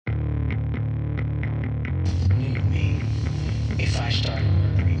started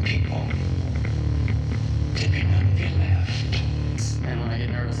murdering people. Tipping on your left. And when I get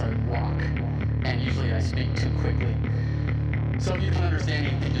nervous, I walk. And usually I speak too quickly. So if you don't understand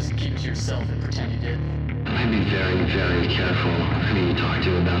anything, just keep it to yourself and pretend you did. I'd be very, very careful who you talk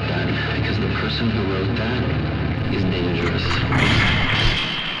to about that, because the person who wrote that is dangerous.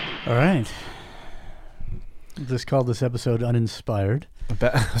 All right. Just called this episode Uninspired.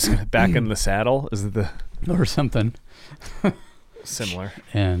 Back in the saddle? Is it the... Or something. Similar.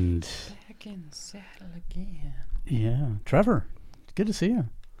 And... Back in the saddle again. Yeah. Trevor, it's good to see you.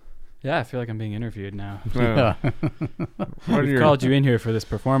 Yeah, I feel like I'm being interviewed now. Yeah. We've called you in here for this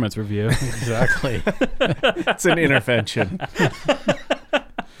performance review. Exactly. It's an intervention.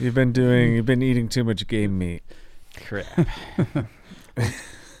 You've been eating too much game meat. Crap.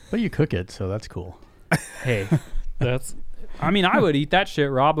 But you cook it, so that's cool. Hey, I would eat that shit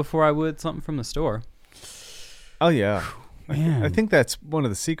raw before I would something from the store. Oh, yeah. Man. I think that's one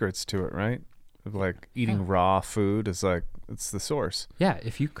of the secrets to it, right? Of like eating raw food is like, it's the source. Yeah,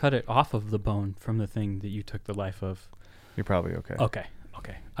 if you cut it off of the bone from the thing that you took the life of. You're probably okay. Okay.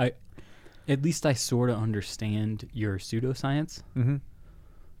 At least I sort of understand your pseudoscience. Mm-hmm.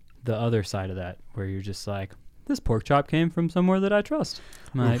 The other side of that, where you're just like, this pork chop came from somewhere that I trust.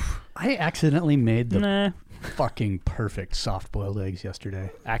 I accidentally made the nah. fucking perfect soft-boiled eggs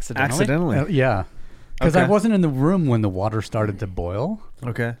yesterday. Accidentally? Yeah. Because I Okay. wasn't in the room when the water started to boil.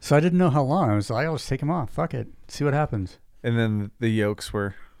 Okay. So I didn't know how long. I always take them off. Fuck it. See what happens. And then the yolks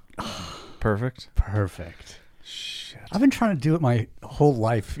were perfect. Perfect. Shit. I've been trying to do it my whole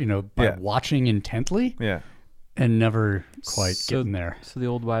life, by Yeah. watching intently Yeah. and never quite So- getting there. So the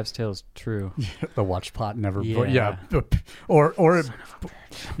old wives' tale is true. The watch pot never. Yeah. Or it,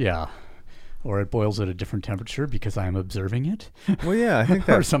 yeah. Or it boils at a different temperature because I'm observing it. Well, yeah, I think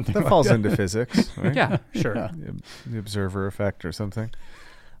Or that, something that like falls that. into physics, right? Yeah, sure. Yeah. The observer effect or something.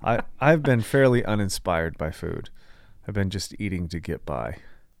 I've been fairly uninspired by food. I've been just eating to get by.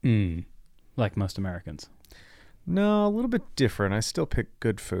 Mm. Like most Americans. No, a little bit different. I still pick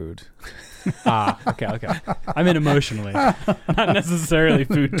good food. Okay. I mean emotionally, not necessarily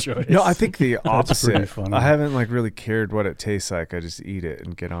food choice. No, I think the pretty opposite. funny. I haven't really cared what it tastes like. I just eat it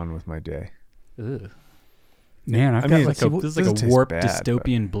and get on with my day. Ugh. Man, I've I got mean, like This is like doesn't a taste warped bad,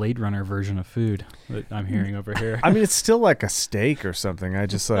 dystopian Blade Runner version of food that I'm hearing over here. I mean, it's still like a steak or something. I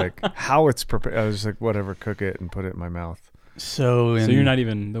just how it's prepared. I was just like, whatever, cook it and put it in my mouth. so you're not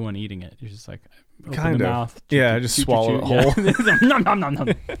even the one eating it. You're just like, open Kind the of. mouth. Yeah, I just swallow it whole. Yeah. Nom, nom, nom, nom.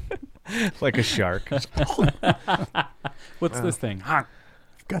 Like a shark. What's this thing? I've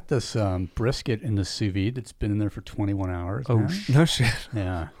got this brisket in the sous vide that's been in there for 21 hours. Oh, now. No shit.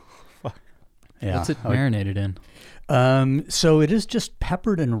 Yeah. Yeah. What's it marinated in? So it is just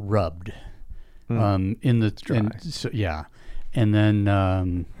peppered and rubbed. In the dry. and so, yeah, and then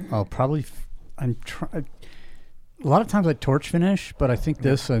I'll probably a lot of times I torch finish, but I think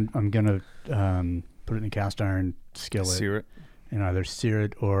this I'm gonna put it in a cast iron skillet, Sear it. and either sear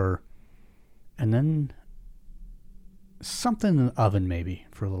it and then something in the oven maybe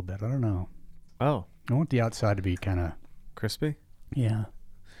for a little bit. I don't know. Oh, I want the outside to be kind of crispy? yeah.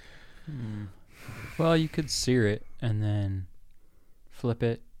 Well, you could sear it and then flip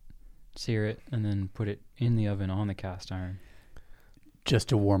it, sear it, and then put it in the oven on the cast iron. Just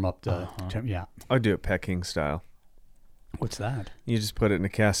to warm up the temp. Yeah. I do it Peking style. What's that? You just put it in a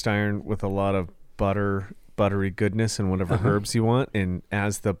cast iron with a lot of buttery goodness and whatever herbs you want. And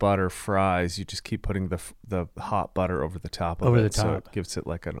as the butter fries, you just keep putting the hot butter over the top of Over it. the top. So it gives it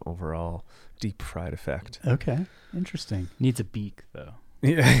like an overall deep fried effect. Okay. Interesting. Needs a beak, though.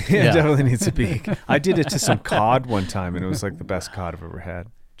 Yeah, it definitely needs a beak. I did it to some cod one time, and it was like the best cod I've ever had.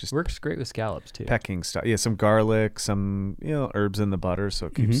 Just Works great with scallops, too. Peking style. Yeah, some garlic, some herbs in the butter, so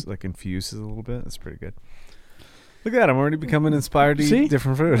it keeps infuses a little bit. That's pretty good. Look at that! I'm already becoming inspired to eat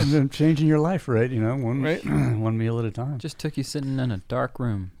different food. I'm changing your life, right? One Right. one meal at a time. Just took you sitting in a dark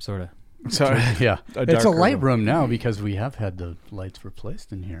room, sort of. Sorry. Yeah, A it's a darker light room now because we have had the lights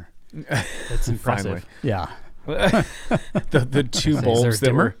replaced in here. That's impressive. Yeah, the two Is bulbs there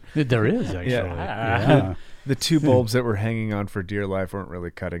that were there is actually. Yeah. the two bulbs that were hanging on for dear life weren't really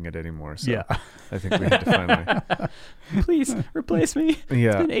cutting it anymore. So Yeah. I think we had to finally. Please replace me. Yeah.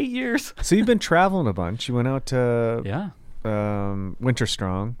 It's been 8 years. So you've been traveling a bunch. You went out to Yeah, Winter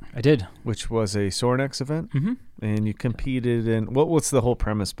Strong, I did. which was a Sornex event, Mm-hmm. and you competed in what's the whole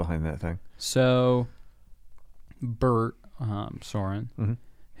premise behind that thing? So, Bert Soren, Mhm.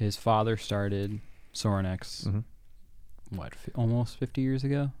 his father started Sorenex, Mhm. almost 50 years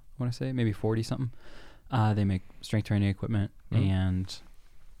ago, I want to say, maybe 40 something. They make strength training equipment, and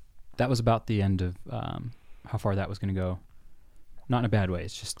that was about the end of how far that was going to go. not in a bad way.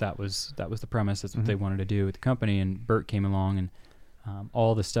 It's just that was the premise. That's what they wanted to do with the company. And Bert came along, and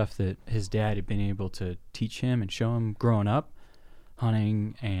all the stuff that his dad had been able to teach him and show him growing up,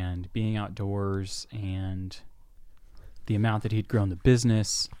 hunting and being outdoors, and the amount that he'd grown the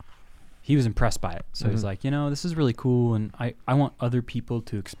business, he was impressed by it. So he's like, this is really cool, and I want other people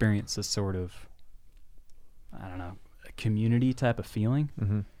to experience this sort of, I don't know, a community type of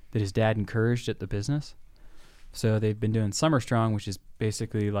feeling that his dad encouraged at the business. So they've been doing Summer Strong, which is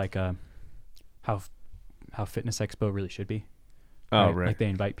basically like how Fitness Expo really should be. Oh, right. Like they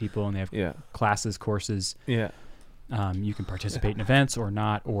invite people and they have classes, courses. Yeah. You can participate in events or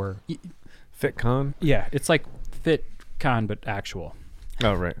not, or FitCon? Yeah, it's like FitCon but actual.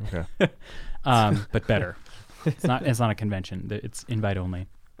 Oh, right. Okay. But better. It's not a convention. It's invite only.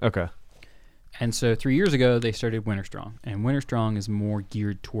 Okay. And so 3 years ago they started Winter Strong, and Winter Strong is more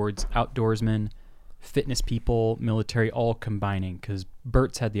geared towards outdoorsmen, fitness people, military, all combining, because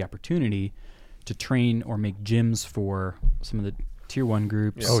Bert's had the opportunity to train or make gyms for some of the tier 1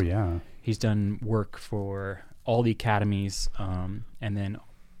 groups. Oh yeah. He's done work for all the academies, and then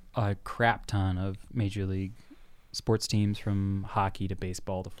a crap ton of major league sports teams, from hockey to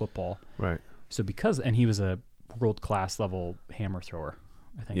baseball to football. Right. So and he was a world-class level hammer thrower,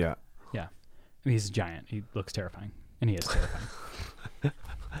 I think. Yeah. Yeah. I mean, he's a giant. He looks terrifying, and he is terrifying.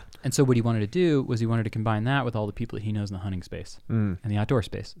 And so what he wanted to do was he wanted to combine that with all the people that he knows in the hunting space and the outdoor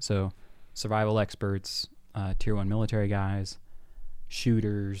space. So survival experts, tier 1 military guys,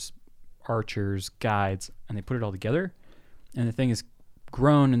 shooters, archers, guides, and they put it all together. And the thing is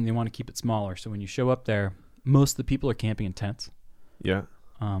grown, and they want to keep it smaller. So when you show up there, most of the people are camping in tents. Yeah.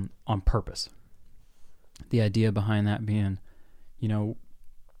 On purpose. The idea behind that being,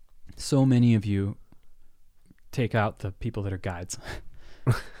 so many of you take out the people that are guides.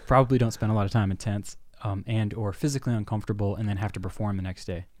 Probably don't spend a lot of time in tents, and or physically uncomfortable, and then have to perform the next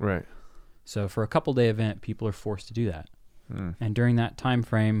day. Right. So for a couple-day event, people are forced to do that. And during that time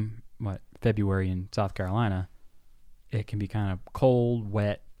frame, February in South Carolina, it can be kind of cold,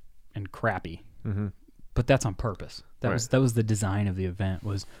 wet, and crappy. But that's on purpose. That was the design of the event.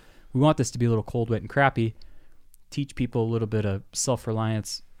 Was we want this to be a little cold, wet, and crappy. Teach people a little bit of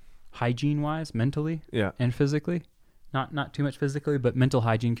self-reliance, hygiene-wise, mentally and physically. Not too much physically, but mental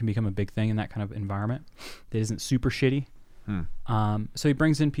hygiene can become a big thing in that kind of environment that isn't super shitty. So he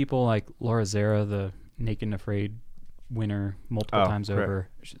brings in people like Laura Zara, the Naked and Afraid winner multiple times over.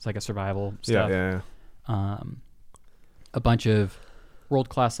 It's like a survival stuff. Yeah. A bunch of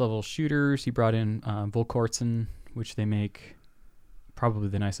world-class level shooters. He brought in Volkortsen, which they make probably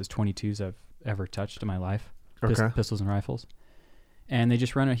the nicest 22s I've ever touched in my life. Pistols and rifles. And they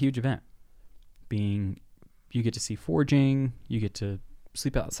just run a huge event. You get to see foraging, you get to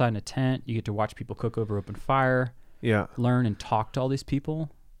sleep outside in a tent, you get to watch people cook over open fire. Yeah. Learn and talk to all these people.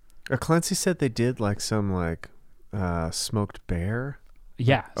 Clancy said they did some smoked bear.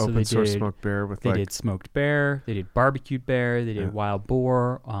 Yeah. Open source smoked bear with They did smoked bear, they did barbecued bear, they did wild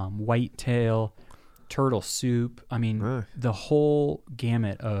boar, whitetail, turtle soup. I mean, the whole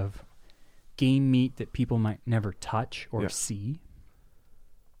gamut of game meat that people might never touch or see.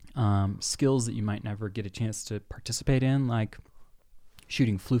 Skills that you might never get a chance to participate in, like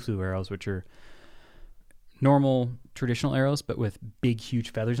shooting flu arrows, which are normal traditional arrows, but with big,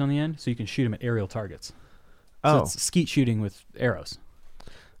 huge feathers on the end, so you can shoot them at aerial targets. So it's skeet shooting with arrows.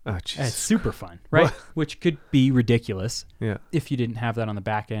 Oh, jeez. It's super fun, right? What? Which could be ridiculous Yeah. if you didn't have that on the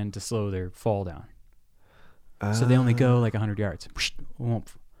back end to slow their fall down. So they only go like 100 yards.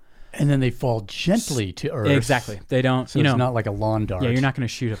 And then they fall gently to earth. Exactly. They don't, So it's not like a lawn dart. Yeah, you're not going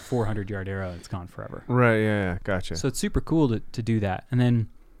to shoot a 400-yard arrow. It's gone forever. Right, yeah, gotcha. So it's super cool to do that. And then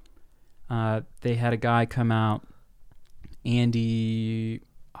they had a guy come out, Andy,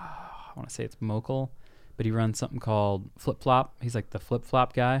 I want to say it's Mokel, but he runs something called Flip Flop. He's like the Flip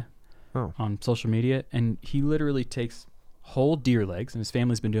Flop guy on social media. And he literally takes whole deer legs, and his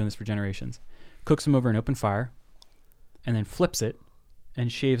family's been doing this for generations, cooks them over an open fire, and then flips it and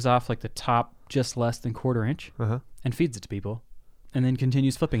shaves off like the top just less than quarter inch and feeds it to people, and then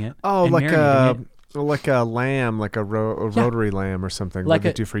continues flipping it. Oh, and like marinating a lamb, like a rotary lamb or something, like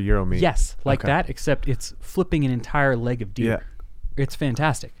they do for Euro meat. Yes, like that, except it's flipping an entire leg of deer. Yeah. It's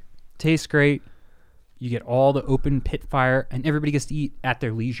fantastic. Tastes great. You get all the open pit fire, and everybody gets to eat at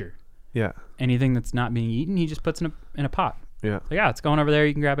their leisure. Yeah. Anything that's not being eaten, he just puts in a pot. Yeah. Like, it's going over there.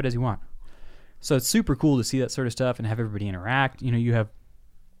 You can grab it as you want. So it's super cool to see that sort of stuff and have everybody interact. You have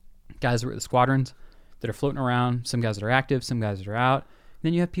guys that are at the squadrons that are floating around, some guys that are active, some guys that are out. And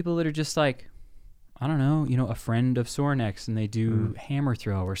then you have people that are just like, I don't know, a friend of Sorenex, and they do hammer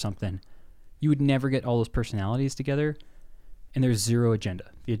throw or something. You would never get all those personalities together and there's zero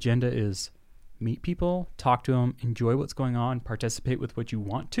agenda. The agenda is meet people, talk to them, enjoy what's going on, participate with what you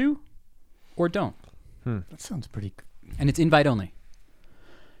want to, or don't. That sounds pretty. And it's invite only.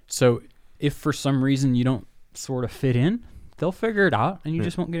 So if for some reason you don't sort of fit in, they'll figure it out, and you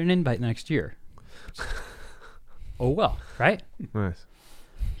just won't get an invite next year. Oh well, right? Nice.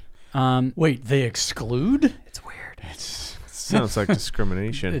 Wait, they exclude? It's weird. Sounds like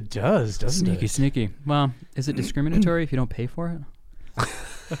discrimination. It does, doesn't Sneaky, it? sneaky. Well, is it discriminatory if you don't pay for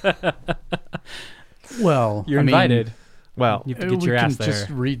it? Well, You're I mean, invited. Well, You have to get we your can ass there. just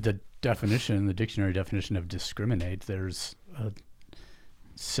read the definition, the dictionary definition of discriminate. There's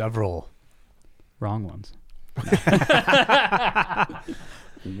several Wrong ones.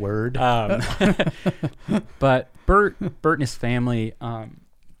 word. But Bert and his family,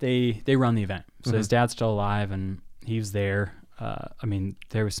 they run the event. So his dad's still alive, and he was there. I mean,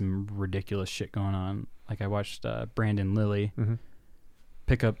 there was some ridiculous shit going on. Like I watched Brandon Lilly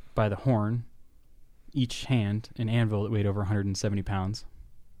pick up by the horn, each hand, an anvil that weighed over 170 pounds,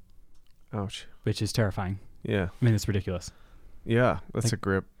 ouch. which is terrifying. Yeah. I mean, it's ridiculous. Yeah. That's Like- a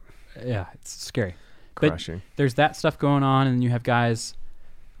grip Yeah, it's scary. crushing. There's that stuff going on, and you have guys,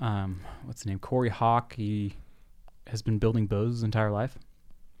 what's the name? Corey Hawk. He has been building bows his entire life.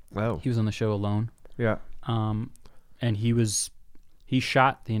 Oh. He was on the show alone. Yeah. And he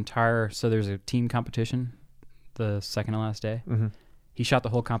shot the entire, so there's a team competition the second to last day. Mm-hmm. He shot the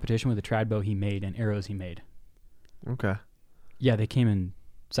whole competition with a trad bow he made and arrows he made. Okay. Yeah, they came in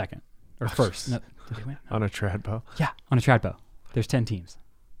second or first. No, did they win? No. On a trad bow. Yeah, on a trad bow. There's 10 teams,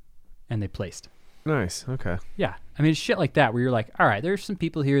 and they placed. Nice. Okay. Yeah, I mean, it's shit like that where you're like, all right, there's some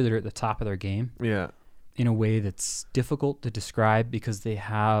people here that are at the top of their game Yeah. in a way that's difficult to describe because they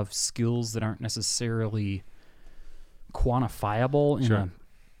have skills that aren't necessarily quantifiable in Sure. a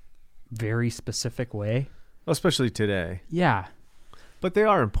very specific way. Especially today. Yeah, But they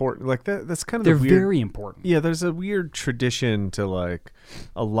are important. Like that's kind of they're the weird. very important. Yeah, there's a weird tradition to like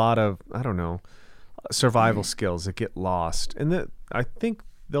a lot of, I don't know, survival skills that get lost. And that I think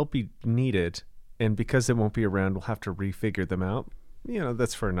they'll be needed. And because they won't be around, we'll have to refigure them out. You know,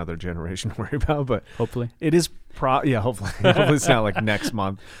 that's for another generation to worry about. But Hopefully. it is hopefully it's not like next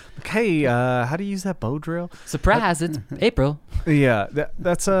month. Like, hey, how do you use that bow drill? Surprise, it's April. Yeah,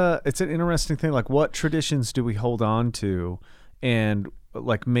 it's an interesting thing. Like, what traditions do we hold on to, and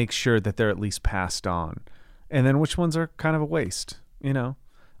like make sure that they're at least passed on, and then which ones are kind of a waste? You know,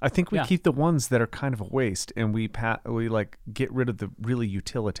 I think we Yeah. keep the ones that are kind of a waste, and we like get rid of the really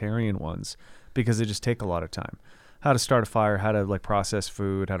utilitarian ones because they just take a lot of time. How to start a fire, how to like process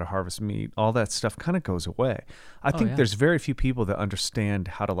food, how to harvest meat, all that stuff kind of goes away. I think yeah. there's very few people that understand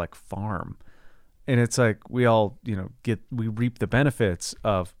how to like farm. And it's like we all, we reap the benefits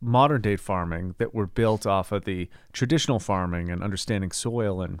of modern day farming that were built off of the traditional farming and understanding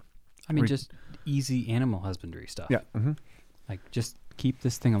soil and I mean, just easy animal husbandry stuff. yeah, mm-hmm. Like, just keep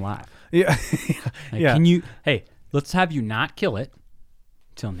this thing alive. yeah, Like, yeah, hey, let's have you not kill it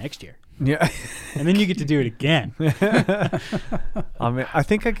till next year. yeah. And then you get to do it again. I mean, I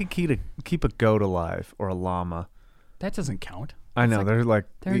think I could keep a goat alive or a llama. That doesn't count. I know It's they're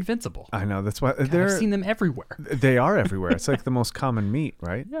They're invincible. I know that's why God, I've seen them everywhere. They are everywhere. It's like the most common meat,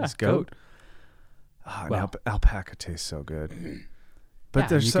 right? Yeah, Is goat. Oh, Well- alpaca tastes so good. But Yeah,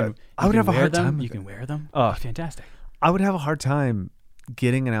 there's you I would can have a wear hard them, time. You can wear them. Oh. Fantastic. I would have a hard time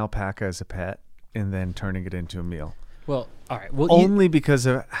getting an alpaca as a pet and then turning it into a meal. Well, all right. We'll Only because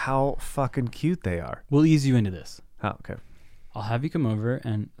of how fucking cute they are. we'll ease you into this. Oh, okay. I'll have you come over,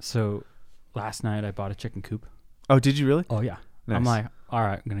 and so last night I bought a chicken coop. Oh, did you really? Oh yeah. Nice. I'm like, all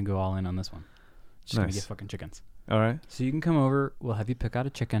right, I'm gonna go all in on this one. Just gonna Nice. get fucking chickens. All right. So you can come over. We'll have you pick out a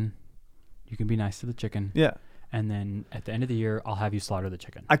chicken. You can be nice to the chicken, Yeah. and then at the end of the year, I'll have you slaughter the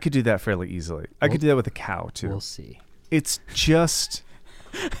chicken. I could do that fairly easily. I could do that with a cow too. We'll see. It's just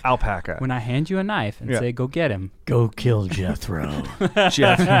alpaca. When I hand you a knife and Yeah. say, "Go get him," Go kill Jethro.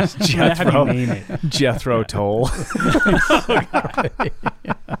 Jethro name it. Jethro Toll.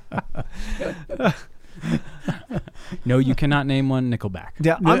 No, you cannot name one Nickelback.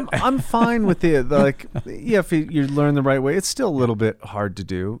 Yeah, I'm fine with the like. Yeah, if you learn the right way, it's still a little bit hard to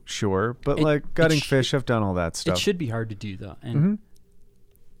do, sure. But like gutting fish, I've done all that stuff. It should be hard to do though, and Mm-hmm.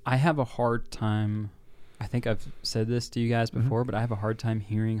 I have a hard time. I think I've said this to you guys before, but I have a hard time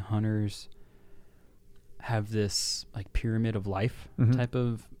hearing hunters have this like pyramid of life type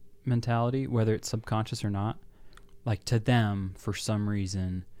of mentality, whether it's subconscious or not. Like to them, for some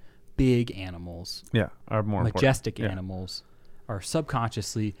reason, big animals, Yeah, are more majestic important. animals, are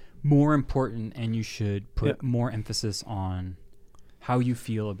subconsciously more important, and you should put more emphasis on how you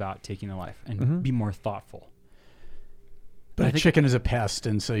feel about taking a life and be more thoughtful. But a chicken is a pest,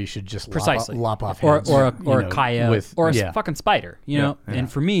 and so you should just precisely lop off or heads, a coyote or a yeah. fucking spider. You know,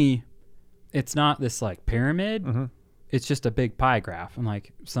 and for me, it's not this like pyramid. Mm-hmm. It's just a big pie graph, and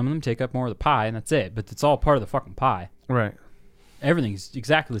like some of them take up more of the pie, and that's it. But it's all part of the fucking pie. Right. Everything's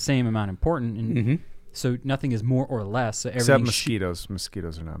exactly the same amount important, and so nothing is more or less. So Except mosquitoes.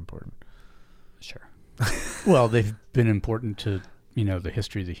 Mosquitoes are not important. Sure. Well, they've been important to the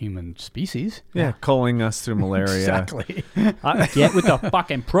history of the human species. Yeah, culling us through malaria. Exactly. Get with the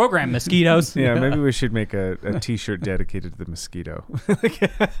fucking program, mosquitoes. Yeah, maybe we should make a T-shirt dedicated to the mosquito,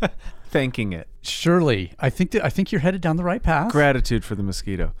 thanking it. Surely, I think you're headed down the right path. Gratitude for the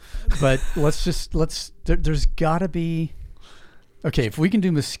mosquito. But there's got to be. Okay, if we can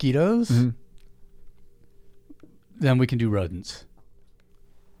do mosquitoes, then we can do rodents.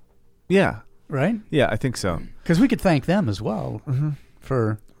 Yeah. Right? Yeah, I think so. Because we could thank them as well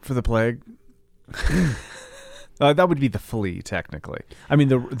for the plague. That would be the flea, technically. I mean,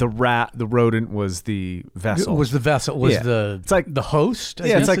 the rodent was the vessel. It's like the host.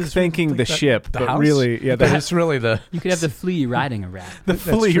 It's like thanking the ship, but house? Really, it's really the. You could have the flea riding a rat. The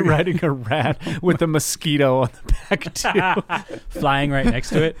flea riding a rat with a mosquito on the back too, flying right next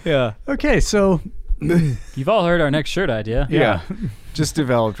to it. Yeah. Okay, so you've all heard our next shirt idea. Yeah. Just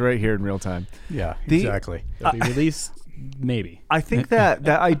developed right here in real time. Yeah, exactly. It'll be released maybe. I think that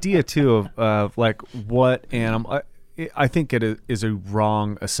idea too of like what animal. I think it is a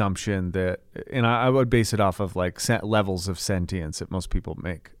wrong assumption that, and I would base it off of like levels of sentience that most people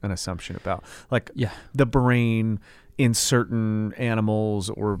make an assumption about, like the brain in certain animals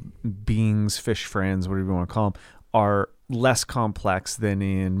or beings, fish friends, whatever you want to call them, are less complex than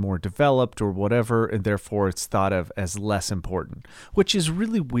in more developed or whatever, and therefore it's thought of as less important, which is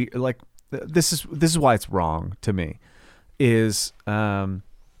really weird. Like this is why it's wrong to me. Is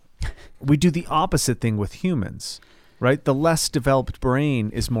we do the opposite thing with humans, right? The less developed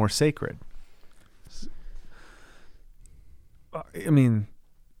brain is more sacred. I mean,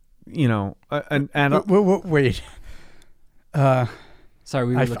 wait. Sorry,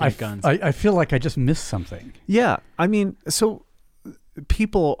 we were looking at guns. I feel like I just missed something. Yeah, I mean, so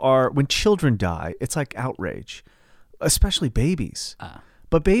people when children die, it's like outrage, especially babies.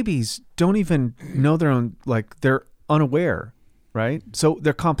 But babies don't even know their own, like they're unaware, right? So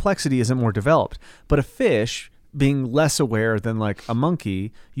their complexity isn't more developed. But a fish, being less aware than like a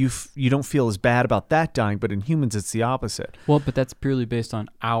monkey, you don't feel as bad about that dying. But in humans, it's the opposite. Well, but that's purely based on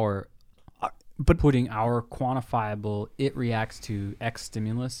putting our quantifiable, it reacts to X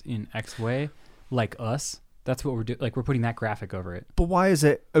stimulus in X way, like us. That's what we're doing. Like we're putting that graphic over it. But why is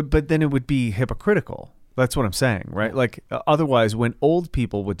it? But then it would be hypocritical. That's what I'm saying, right? Like otherwise, when old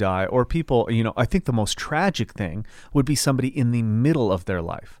people would die, or people, I think the most tragic thing would be somebody in the middle of their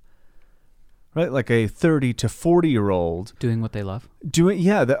life, right? Like a 30 to 40-year-old doing what they love. Doing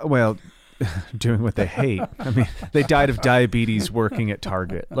what they hate. I mean, they died of diabetes working at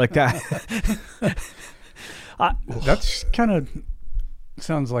Target. Like that. That's kind of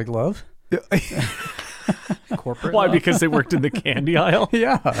sounds like love. Corporate Why? love? Because they worked in the candy aisle?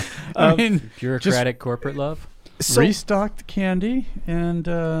 Yeah. I mean, bureaucratic corporate love. Restocked candy and,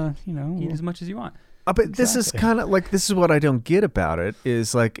 eat as much as you want. But this is kind of like, this is what I don't get about it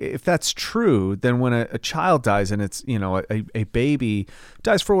is like, if that's true, then when a child dies and it's, a baby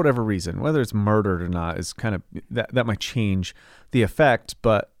dies for whatever reason, whether it's murdered or not, is kind of, that might change the effect,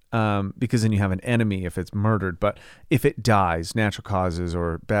 but because then you have an enemy if it's murdered. But if it dies, natural causes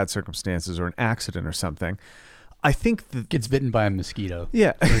or bad circumstances or an accident or something, I think gets bitten by a mosquito.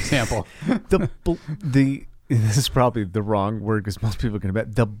 Yeah. For example, this is probably the wrong word because most people are going to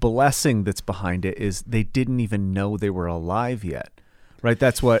bet. The blessing that's behind it is they didn't even know they were alive yet, right?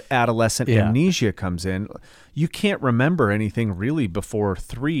 That's what adolescent amnesia comes in. You can't remember anything really before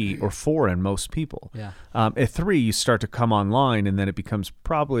 3 or 4 in most people. Yeah. At 3, you start to come online, and then it becomes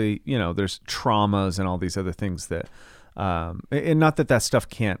probably, there's traumas and all these other things that, and not that stuff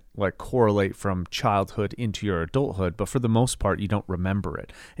can't like correlate from childhood into your adulthood, but for the most part, you don't remember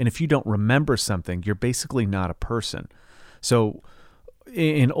it. And if you don't remember something, you're basically not a person. So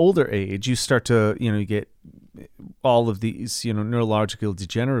in older age, you start to, you get all of these, neurological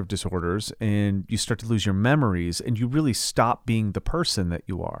degenerative disorders, and you start to lose your memories, and you really stop being the person that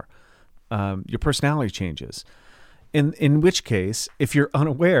you are. Your personality changes. In which case, if you're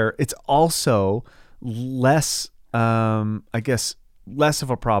unaware, it's also less less of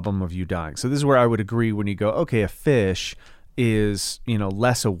a problem of you dying. So this is where I would agree when you go, okay, a fish is,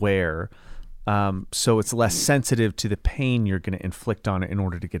 less aware. So it's less sensitive to the pain you're going to inflict on it in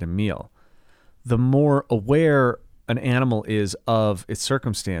order to get a meal. The more aware an animal is of its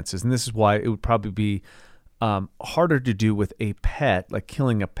circumstances, and this is why it would probably be harder to do with a pet. Like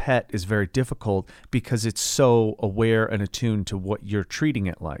killing a pet is very difficult because it's so aware and attuned to what you're treating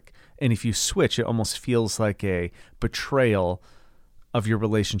it like. And if you switch, it almost feels like a betrayal of your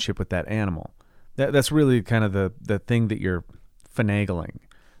relationship with that animal. That's really kind of the thing that you're finagling.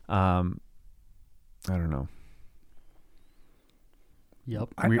 I don't know. Yep.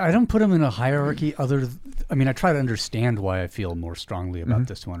 I don't put them in a hierarchy. I mean, I try to understand why I feel more strongly about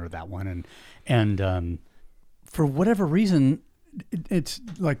this one or that one, and for whatever reason, it's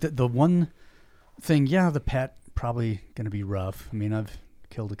like the one thing. Yeah, the pet probably going to be rough. I mean, I've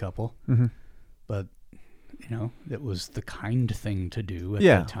killed a couple, but it was the kind thing to do at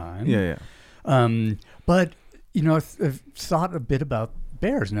that time. Yeah. But I've thought a bit about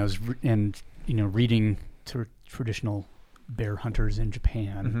bears, and I was reading traditional bear hunters in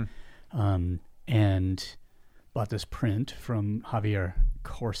Japan, and bought this print from Javier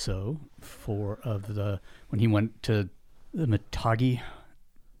Corso when he went to the Mitagi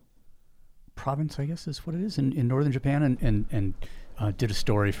province, I guess is what it is, in northern Japan, and did a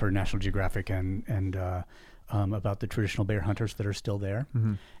story for National Geographic and about the traditional bear hunters that are still there.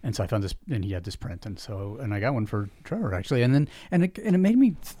 And so I found this, and he had this print, and I got one for Trevor actually, and it made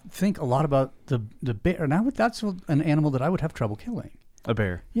me think a lot about the bear. Now that's an animal that I would have trouble killing. A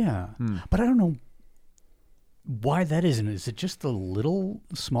bear. Yeah, but I don't know why that isn't. Is it just the little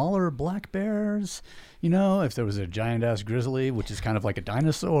smaller black bears? If there was a giant ass grizzly, which is kind of like a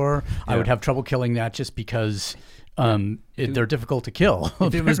dinosaur, I would have trouble killing that just because they're difficult to kill.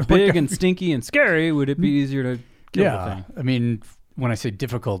 If it was big and stinky and scary, would it be easier to kill the thing? I mean, when I say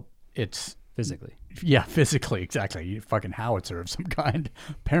difficult, it's physically. Yeah, physically, exactly. You fucking howitzer of some kind,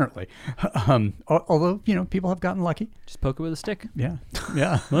 apparently. Although, people have gotten lucky. Just poke it with a stick. Yeah.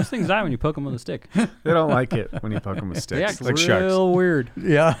 Most things die when you poke them with a stick. They don't like it when you poke them with sticks. They act like real sharks. weird.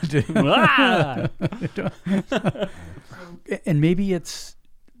 Yeah. Ah! And maybe it's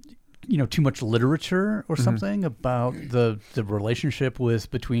too much literature or something about the relationship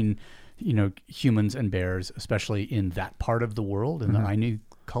between humans and bears, especially in that part of the world, in the Ainu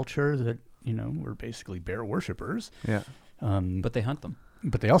culture that we're basically bear worshippers. Yeah. But they hunt them.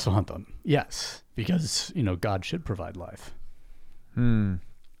 But they also hunt them. Yes, because God should provide life.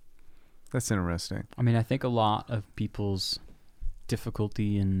 That's interesting. I mean, I think a lot of people's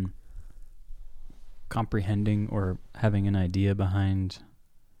difficulty in comprehending or having an idea behind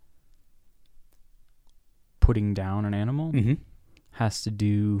putting down an animal has to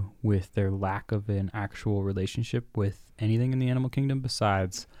do with their lack of an actual relationship with anything in the animal kingdom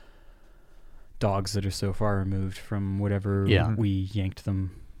besides dogs that are so far removed from whatever we yanked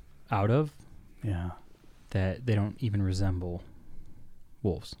them out of that they don't even resemble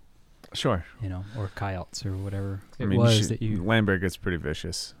wolves. Sure. Or coyotes or whatever that you... Lambert gets pretty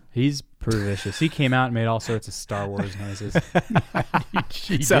vicious. He's pretty vicious. He came out and made all sorts of Star Wars noises.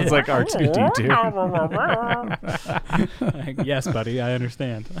 Sounds like R2-D2. Yes, buddy, I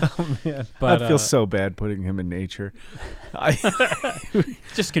understand. Oh, man. But, I feel so bad putting him in nature.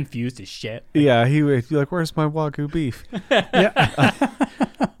 Just confused as shit. Yeah, he would be like, where's my Wagyu beef?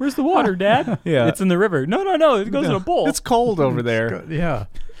 Where's the water, Dad? Yeah. It's in the river. No, it goes in a bowl. It's cold over there. Yeah.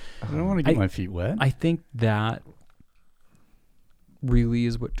 I don't want to get my feet wet. I think that really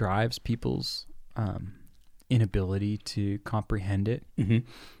is what drives people's inability to comprehend it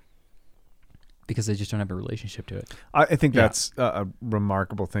because they just don't have a relationship to it. I think that's a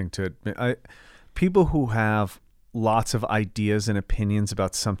remarkable thing to admit. People who have lots of ideas and opinions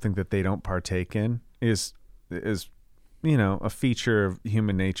about something that they don't partake in is a feature of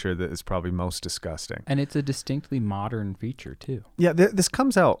human nature that is probably most disgusting. And it's a distinctly modern feature too. Yeah, this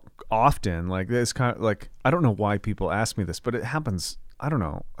comes out often. Like this kind of like, I don't know why people ask me this, but it happens, I don't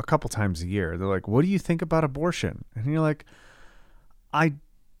know, a couple times a year. They're like, what do you think about abortion? And you're like, I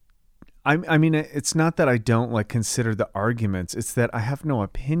mean, it's not that I don't like consider the arguments. It's that I have no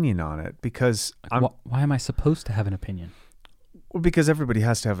opinion on it because why am I supposed to have an opinion? Well, because everybody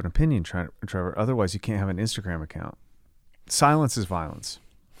has to have an opinion, Trevor. Otherwise, you can't have an Instagram account. Silence is violence.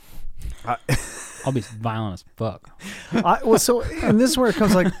 I'll be violent as fuck. And this is where it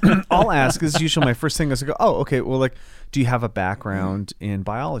comes like, I'll ask, this is usually my first thing is to go, oh, okay, well, like, do you have a background in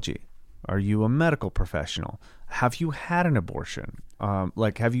biology? Are you a medical professional? Have you had an abortion?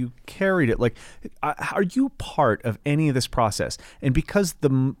 Have you carried it? Like, are you part of any of this process? And because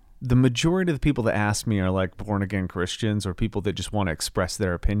the majority of the people that ask me are like born again Christians or people that just want to express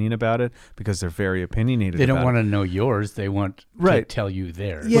their opinion about it because they're very opinionated. They don't want to know yours. They want to tell you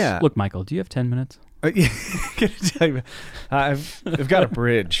theirs. Yeah. Look, Michael, do you have 10 minutes? I've got a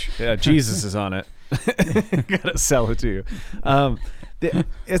bridge. Yeah, Jesus is on it. Gotta sell it to you.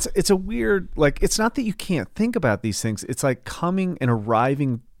 It's a weird, like, it's not that you can't think about these things. It's like coming and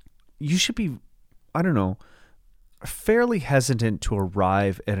arriving. You should be, I don't know, fairly hesitant to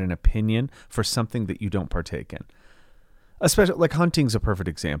arrive at an opinion for something that you don't partake in. Especially, like, hunting's a perfect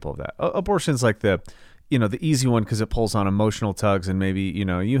example of that. Abortion's like the easy one because it pulls on emotional tugs, and maybe,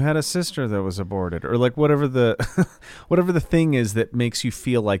 you had a sister that was aborted, or like whatever the whatever the thing is that makes you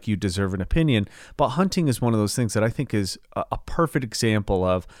feel like you deserve an opinion. But hunting is one of those things that I think is a perfect example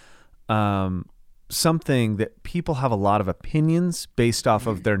of something that people have a lot of opinions based off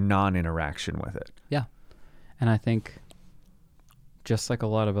of their non-interaction with it. Yeah. And I think just like a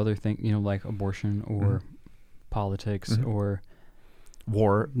lot of other things, like abortion or politics or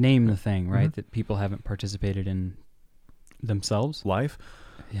war, name the thing, right? That people haven't participated in themselves. Life.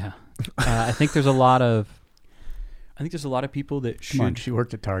 Yeah. I think there's a lot of people that Come on, she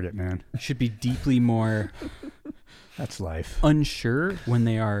worked at Target, man. should be deeply more That's life. unsure when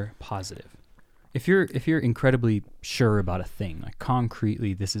they are positive. If you're incredibly sure about a thing, like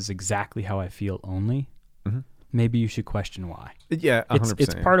concretely, this is exactly how I feel only, maybe you should question why. Yeah, 100%.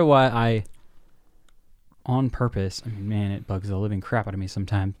 It's part of why I, on purpose, I mean, man, it bugs the living crap out of me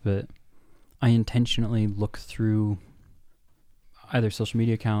sometimes, but I intentionally look through either social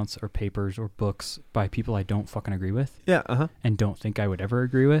media accounts or papers or books by people I don't fucking agree with. Yeah, and don't think I would ever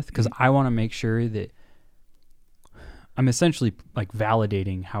agree with, because I want to make sure that I'm essentially like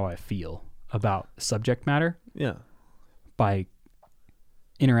validating how I feel about subject matter. Yeah. By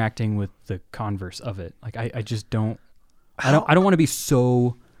interacting with the converse of it. Like I just don't I don't want to be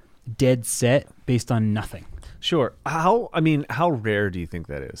so dead set based on nothing. Sure. How rare do you think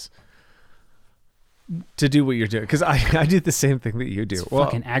that is to do what you're doing? Because I do the same thing that you do. It's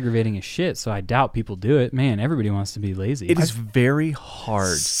fucking aggravating as shit, so I doubt people do it. Man, everybody wants to be lazy. It is very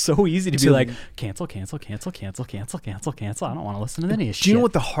hard. So easy to be like, cancel. I don't want to listen to any of this shit. Do you know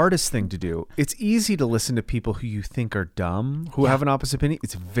what the hardest thing to do? It's easy to listen to people who you think are dumb, who have an opposite opinion.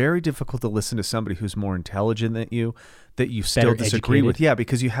 It's very difficult to listen to somebody who's more intelligent than you, that you still disagree educated. with. Yeah,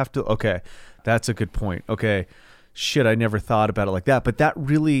 because you have to, okay, that's a good point. Okay, shit, I never thought about it like that. But that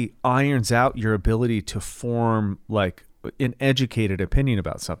really irons out your ability to form like an educated opinion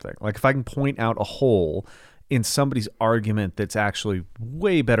about something. Like if I can point out a hole in somebody's argument that's actually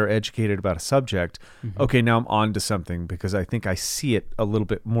way better educated about a subject, okay, now I'm on to something because I think I see it a little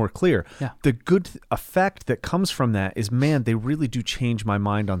bit more clear. Yeah. The good effect that comes from that is, man, they really do change my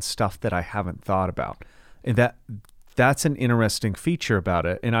mind on stuff that I haven't thought about. And that's an interesting feature about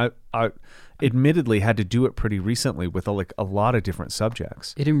it. And I admittedly had to do it pretty recently with a lot of different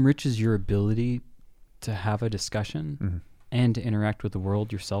subjects. It enriches your ability to have a discussion and to interact with the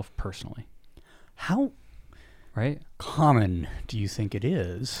world yourself personally. How right? common do you think it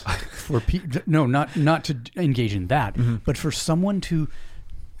is for people? No, not to engage in that, but for someone to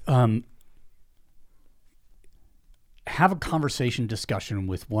have a conversation, discussion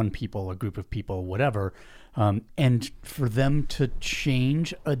with a group of people, whatever, and for them to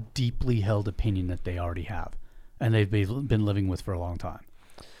change a deeply held opinion that they already have and they've been living with for a long time.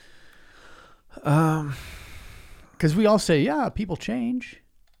 Because we all say, yeah, people change.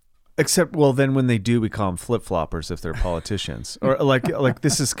 Except, well, then when they do, we call them flip-floppers if they're politicians. Or like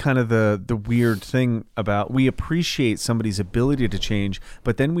this is kind of the weird thing about, we appreciate somebody's ability to change,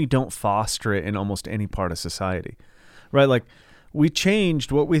 but then we don't foster it in almost any part of society. Right? Like, we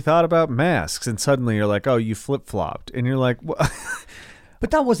changed what we thought about masks, and suddenly you're like, oh, you flip-flopped. And you're like, what?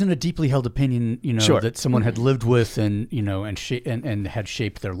 But that wasn't a deeply held opinion, Sure. that someone had lived with and and had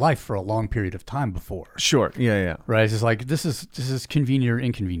shaped their life for a long period of time before. Sure. Yeah. Right. It's just like, this is convenient or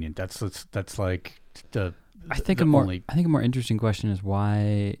inconvenient. That's like the. I think a more interesting question is,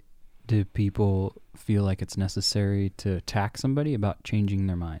 why do people feel like it's necessary to attack somebody about changing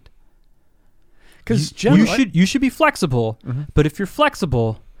their mind? Because you should be flexible, but if you're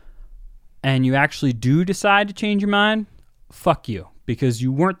flexible and you actually do decide to change your mind, fuck you, because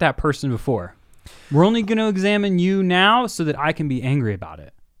you weren't that person before. We're only going to examine you now so that I can be angry about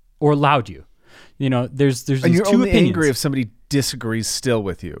it or allowed you. There's these and you're two only opinions. angry if somebody disagrees still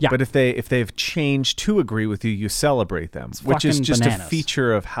with you. Yeah. But if they've changed to agree with you, you celebrate them, It's which is fucking just bananas. a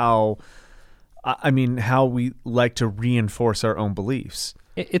feature of how we like to reinforce our own beliefs.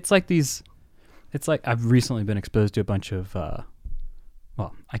 It's like I've recently been exposed to a bunch of,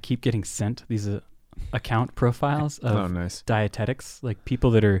 I keep getting sent these account profiles of nice. dietetics, like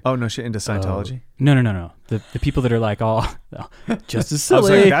people that are... Oh, no shit, into Scientology? No. The people that are like, just as silly.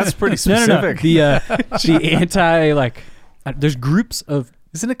 I was like, that's pretty specific. No. The anti, like, there's groups of...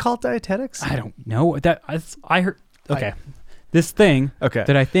 Isn't it called dietetics? I don't know. I heard... Okay. This thing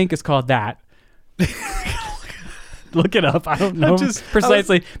that I think is called that look it up. I don't know just-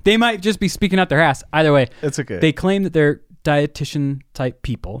 precisely. They might just be speaking out their ass. Either way, It's okay. they claim that they're dietitian type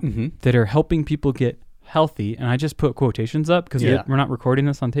people that are helping people get healthy. And I just put quotations up because Yeah. we're not recording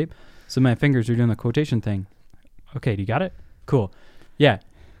this on tape. So my fingers are doing the quotation thing. Okay, do you got it? Cool. Yeah,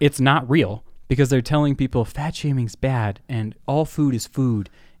 it's not real because they're telling people fat shaming's bad and all food is food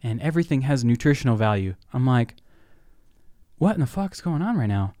and everything has nutritional value. I'm like, what in the fuck's going on right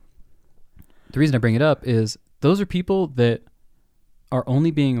now? The reason I bring it up is those are people that are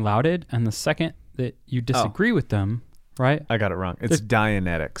only being lauded, and the second that you disagree with them, right? I got it wrong. It's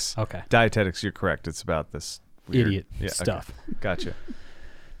Dianetics. Okay. Dietetics, you're correct. It's about this weird Idiot okay. stuff. Gotcha.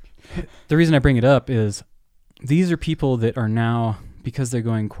 The reason I bring it up is these are people that are now, because they're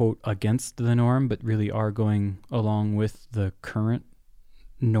going, quote, against the norm, but really are going along with the current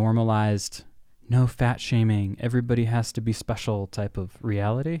normalized, no fat shaming, everybody has to be special type of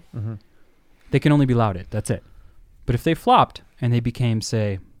reality. Mm-hmm. They can only be lauded. That's it. But if they flopped and they became,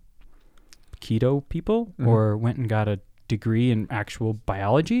 say, keto people or went and got a degree in actual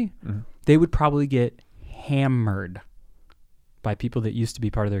biology, they would probably get hammered by people that used to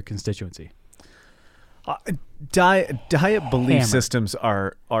be part of their constituency. Diet belief Hammer. systems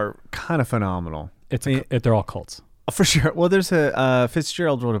are kind of phenomenal. They're all cults. For sure. Well, there's a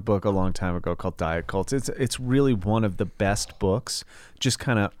Fitzgerald wrote a book a long time ago called Diet Cults. It's really one of the best books, just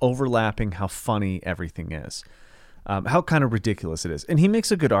kind of overlapping how funny everything is, how kind of ridiculous it is. And he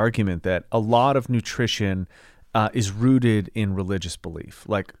makes a good argument that a lot of nutrition is rooted in religious belief,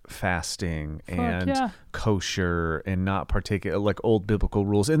 like fasting and kosher and not partaking, like old biblical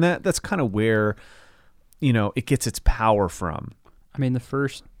rules. And that's kind of where, it gets its power from. I mean, the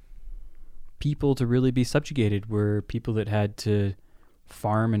first people to really be subjugated were people that had to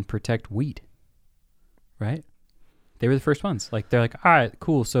farm and protect wheat, right? They were the first ones. Like, they're like, all right,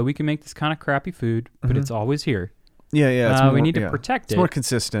 cool, so we can make this kind of crappy food, but it's always here. Yeah. We need to protect it. It's more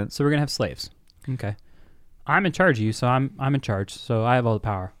consistent. So we're going to have slaves. Okay. I'm in charge of you, so I'm in charge, so I have all the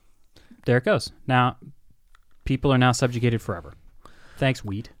power. There it goes. Now, people are now subjugated forever. Thanks,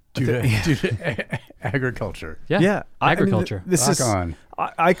 wheat. Due to agriculture. Yeah. Agriculture. I mean, this Rock is. on.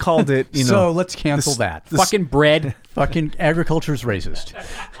 I called it. So let's cancel that. Fucking bread. Fucking agriculture's racist.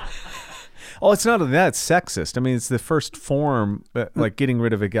 Oh, it's not only that, it's sexist. I mean, it's the first form, like getting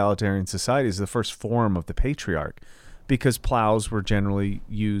rid of egalitarian society is the first form of the patriarch, because plows were generally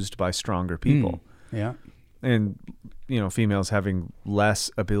used by stronger people. Yeah. And, females having less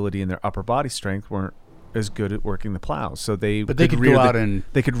ability in their upper body strength weren't as good at working the plows. So they could go out and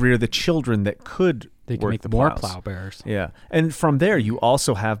they could rear the children that could They can work make the more plows. plow bearers. Yeah. And from there, you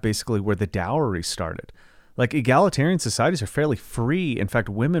also have basically where the dowry started. Like, egalitarian societies are fairly free. In fact,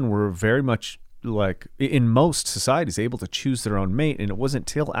 women were very much, like, in most societies, able to choose their own mate. And it wasn't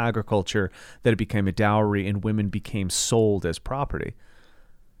till agriculture that it became a dowry and women became sold as property.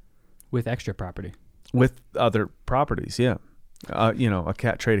 With extra property. With other properties, yeah. A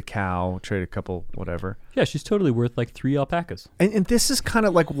cat, trade a cow, trade a couple, whatever. Yeah, she's totally worth like 3 alpacas. And this is kind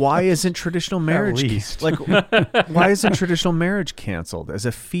of like, why isn't traditional marriage least. like why isn't traditional marriage canceled as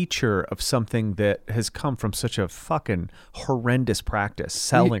a feature of something that has come from such a fucking horrendous practice?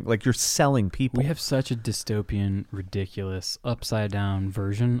 Selling, like, you're selling people. We have such a dystopian, ridiculous, upside down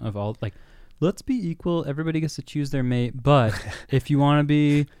version of all, like, let's be equal, everybody gets to choose their mate, but if you want to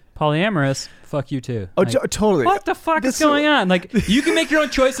be polyamorous, fuck you too. Oh, Like, totally. what the fuck is going on? Like, you can make your own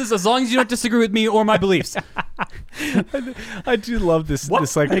choices as long as you don't disagree with me or my beliefs. I do love this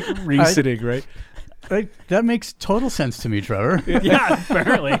like reasoning, right? That makes total sense to me, Trevor. Yeah,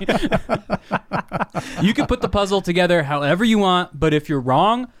 apparently. You can put the puzzle together however you want, but if you're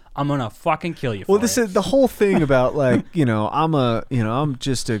wrong, I'm gonna fucking kill you. Well, for this it. is the whole thing about, like, I'm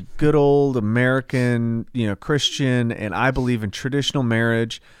just a good old American, Christian, and I believe in traditional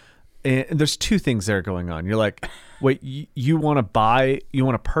marriage. And there's 2 things there going on. You're like, wait, you want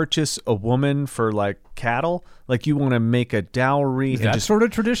to purchase a woman for, like, cattle? Like, you want to make a dowry? That sort of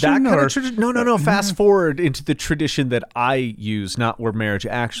tradition? That kind or? of tradition? No. Fast forward into the tradition that I use, not where marriage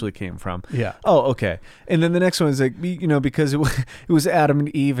actually came from. Yeah. Oh, okay. And then the next one is like, because it was Adam and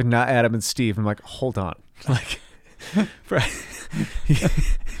Eve and not Adam and Steve. I'm like, hold on. Like,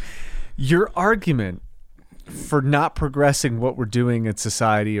 your argument for not progressing what we're doing in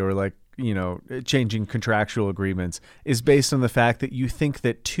society, or, like, changing contractual agreements, is based on the fact that you think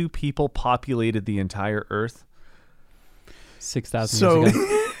that 2 people populated the entire earth. 6,000 years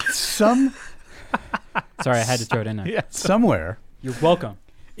ago. Some Sorry, I had to throw it in there. somewhere You're welcome.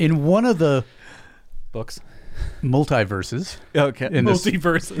 in one of the Books. multiverses Okay. in this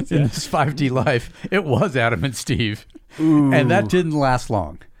Multiverses. in this 5D life, it was Adam and Steve, and that didn't last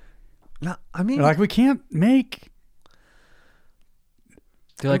long. No, I mean, Like, we can't make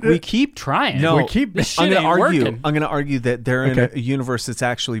They're like, we keep trying. No, this shit I'm going to ain't argue. working. I'm going to argue that they're in Okay. a universe that's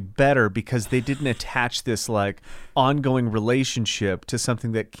actually better because they didn't attach this like ongoing relationship to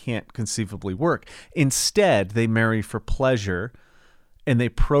something that can't conceivably work. Instead, they marry for pleasure, and they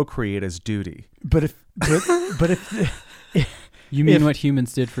procreate as duty. But if You mean If- what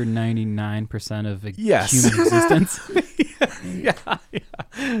humans did for 99% of Yes. human existence? Yeah.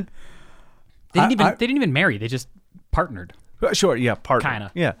 They didn't I- even marry. They just partnered Sure. Yeah. Partner.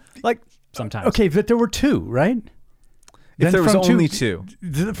 Kinda. Yeah. Like sometimes. okay, but there were two, right? if there was from only two.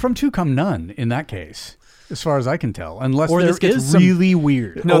 From two come none in that case, as far as I can tell, unless Or there this gets is some- really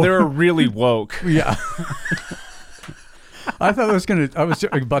weird. No, they were really woke. Yeah. I thought I was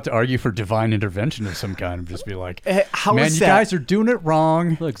about to argue for divine intervention of some kind and just be like, How man, is you that? guys are doing it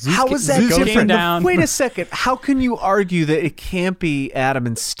wrong. Look, Zeus, How is that Zeus different? came down. Wait a second. How can you argue that it can't be Adam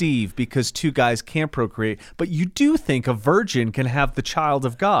and Steve because two guys can't procreate, but you do think a virgin can have the child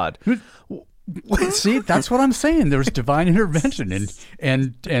of God? See, that's what I'm saying. There was divine intervention,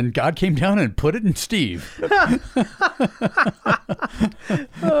 and God came down and put it in Steve.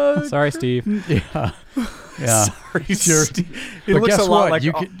 Sorry, Steve. Yeah. Yeah. Sorry, Sure. Steve. It But looks guess a lot what? like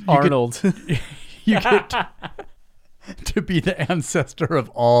You could- Arnold. You get to be the ancestor of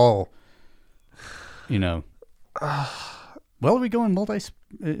all, Well, are we going is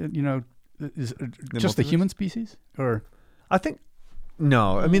just the multiverse? human species? Or I think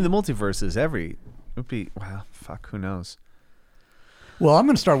no. I mean, the multiverse is every. It would be well. Fuck. Who knows? well, I'm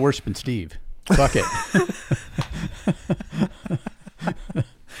going to start worshiping Steve. Fuck it.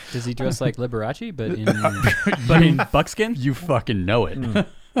 Does he dress like Liberace, but in buckskin? You fucking know it.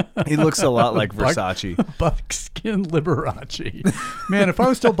 He looks a lot like Versace. Buckskin Liberace. Man, if I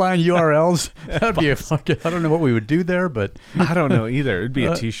was still buying URLs, that'd be a fucking. I don't know what we would do there, but I don't know either. It'd be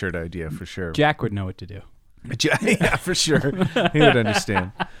a T-shirt idea for sure. Jack would know what to do. Yeah, for sure. He would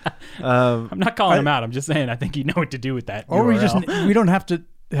understand. I'm not calling him out. I'm just saying I think he'd know what to do with that. or URL. we don't have to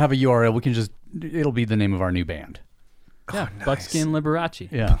have a URL. We can just it'll be the name of our new band. Yeah, Buckskin Liberace.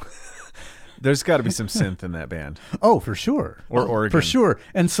 Yeah. There's got to be some synth in that band. Oh, for sure. Or organ. For sure.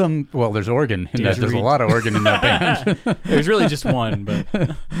 And there's organ in that. There's a lot of organ in that band. There's really just one, but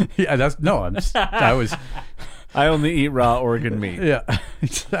Yeah, I only eat raw organ meat. yeah,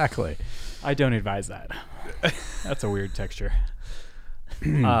 exactly. I don't advise that. That's a weird texture.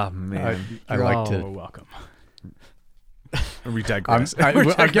 Oh man, I You're like all to. welcome. we digress.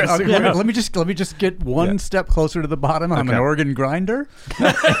 Let me just get one step closer to the bottom. I'm an Okay. organ grinder,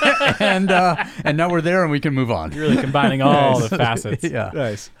 and now we're there, and we can move on. You're really combining all the facets. Yeah,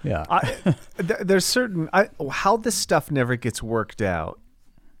 Nice. yeah. There's certain how this stuff never gets worked out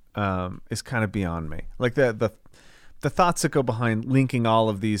is kind of beyond me. Like the thoughts that go behind linking all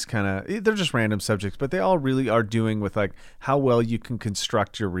of these they're just random subjects, but they all really are doing with like how well you can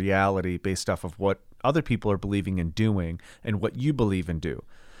construct your reality based off of what other people are believing and doing and what you believe and do.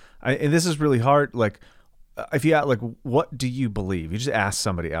 And this is really hard. Like if you like, what do you believe? You just ask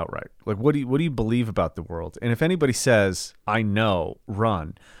somebody outright. Like, what do you believe about the world? And if anybody says, I know,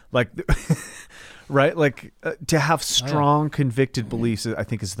 run. Like, right? Like to have strong convicted beliefs, I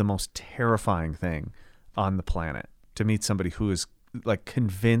think is the most terrifying thing on the planet. To meet somebody who is like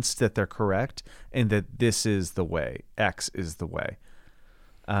convinced that they're correct and that this is the way, X is the way.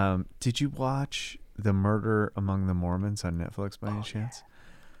 Did you watch The Murder Among the Mormons on Netflix by any chance?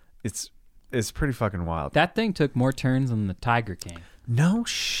 Yeah. It's pretty fucking wild. That thing took more turns than the Tiger King. No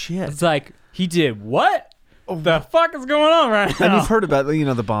shit. It's like he did what? The fuck is going on right now? And you've heard about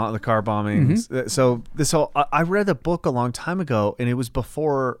the car bombings. Mm-hmm. So this whole I read a book a long time ago, and it was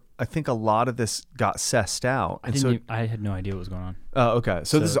before I think a lot of this got sussed out. And I had no idea what was going on. Oh, okay.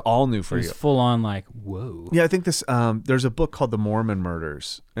 So this is all new for It you. was full on like, whoa. Yeah, I think this. There's a book called The Mormon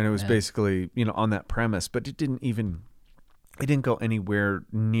Murders, and it was basically on that premise, but it didn't go anywhere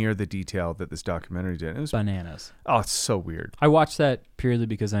near the detail that this documentary did. It was Bananas. Oh, it's so weird. I watched that purely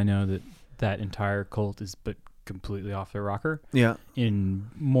because I know that entire cult is but completely off their rocker. Yeah. In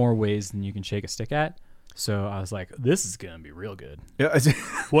more ways than you can shake a stick at. So I was like, this is going to be real good. Yeah.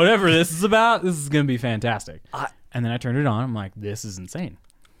 Whatever this is about, this is going to be fantastic. And then I turned it on. I'm like, this is insane.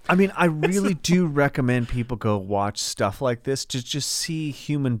 I mean, I really do recommend people go watch stuff like this to just see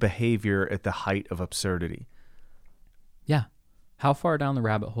human behavior at the height of absurdity. Yeah. How far down the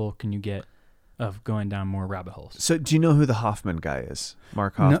rabbit hole can you get of going down more rabbit holes? So do you know who the Hoffman guy is?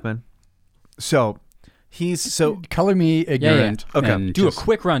 Mark Hoffman? No. So he's color me ignorant. Yeah. Okay. And Do a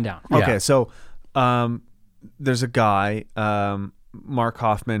quick rundown. Okay. So there's a guy, Mark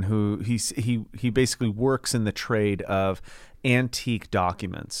Hoffman, who he basically works in the trade of antique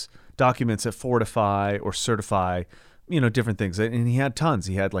documents that fortify or certify different things. And he had tons.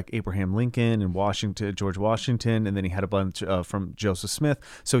 He had like Abraham Lincoln and George Washington, and then he had a bunch from Joseph Smith.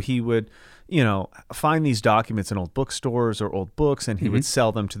 So he would, find these documents in old bookstores or old books, and he would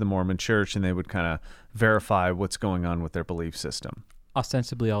sell them to the Mormon church, and they would kind of verify what's going on with their belief system.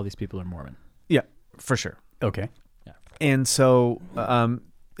 Ostensibly, all these people are Mormon. Yeah, for sure. Okay. Yeah. And so,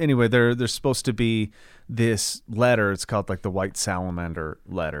 anyway, there's supposed to be this letter. It's called like the White Salamander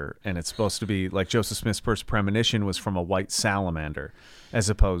letter, and it's supposed to be like Joseph Smith's first premonition was from a white salamander, as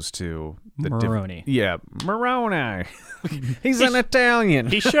opposed to the Moroni. Moroni. He's an Italian.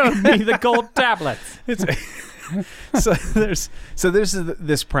 He showed me the gold tablets. So there's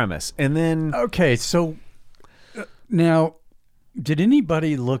this premise, and then Okay, so now, did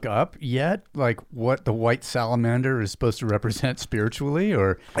anybody look up yet, like what the white salamander is supposed to represent spiritually,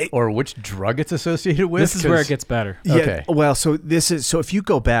 or which drug it's associated with? This is where it gets better. Yeah, Okay. well, so if you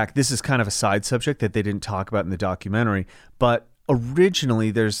go back, this is kind of a side subject that they didn't talk about in the documentary, but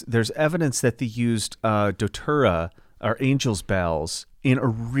originally there's evidence that they used doTERRA, or angel's bells, in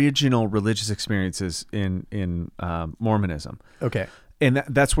original religious experiences in Mormonism. Okay. And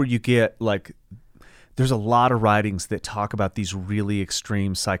that's where you get like, there's a lot of writings that talk about these really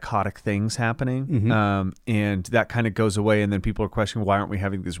extreme psychotic things happening. And that kind of goes away. And then people are questioning, why aren't we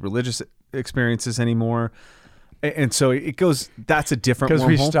having these religious experiences anymore? And so it goes, that's a different Because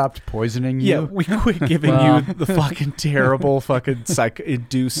we wormhole. stopped poisoning you? Yeah, we quit giving you the fucking terrible fucking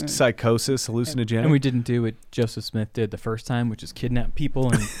induced psychosis, hallucinogenic. And we didn't do what Joseph Smith did the first time, which is kidnap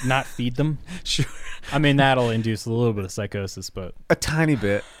people and not feed them. Sure. I mean, that'll induce a little bit of psychosis, but A tiny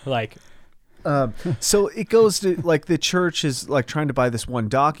bit. like, So it goes to like the church is like trying to buy this one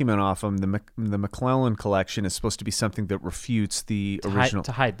document off them. The McClellan collection is supposed to be something that refutes the original.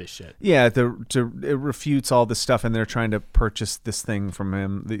 to hide this shit. Yeah, it refutes all this stuff, and they're trying to purchase this thing from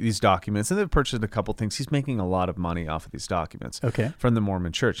him, these documents, and they've purchased a couple things. He's making a lot of money off of these documents Okay. from the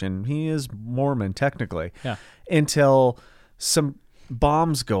Mormon church, and he is Mormon technically. Yeah. Until some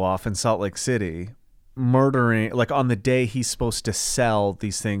bombs go off in Salt Lake City, murdering, like on the day he's supposed to sell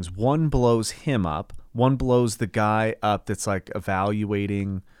these things. One blows him up, one blows the guy up that's like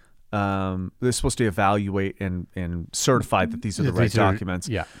evaluating. They're supposed to evaluate and certify that these are the right documents.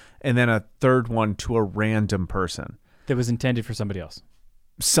 Yeah. And then a third one to a random person. That was intended for somebody else.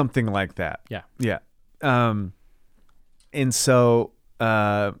 Something like that. Yeah. Yeah. And so,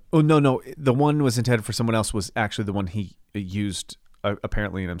 the one was intended for someone else was actually the one he used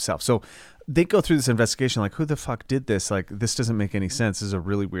apparently in himself. So they go through this investigation like, who the fuck did this? Like, this doesn't make any sense. This is a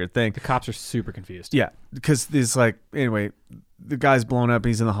really weird thing. The cops are super confused. Yeah, because there's like, anyway, the guy's blown up.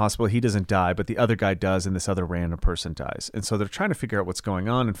 He's in the hospital. He doesn't die, but the other guy does, and this other random person dies. And so they're trying to figure out what's going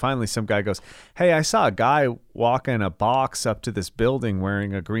on. And finally, some guy goes, hey, I saw a guy walk in a box up to this building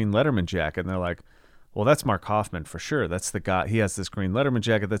wearing a green Letterman jacket. And they're like, well, that's Mark Hoffman for sure. That's the guy. He has this green Letterman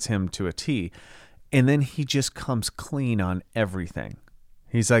jacket. That's him to a T. And then he just comes clean on everything.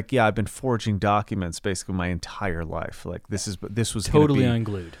 He's like, yeah, I've been forging documents basically my entire life. Like this was Totally gonna be,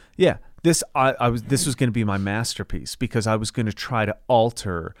 unglued. Yeah, this was going to be my masterpiece because I was going to try to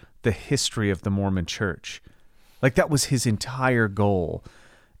alter the history of the Mormon Church. Like that was his entire goal.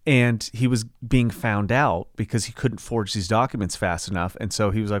 And he was being found out because he couldn't forge these documents fast enough. And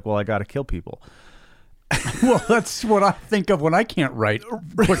so he was like, well, I got to kill people. Well, that's what I think of when I can't write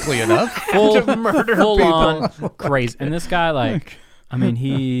quickly enough. Full on crazy. And this guy, like, I mean,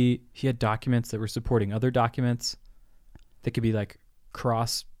 he had documents that were supporting other documents that could be like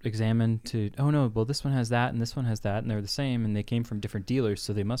cross-examined to, oh no, well this one has that and this one has that and they're the same and they came from different dealers,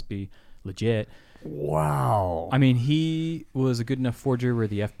 so they must be legit. Wow. I mean, he was a good enough forger where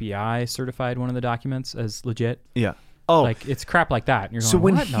the FBI certified one of the documents as legit. Yeah. Oh, like it's crap like that. And you're so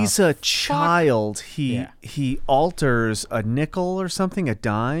going, when what he's the a child, he alters a nickel or something, a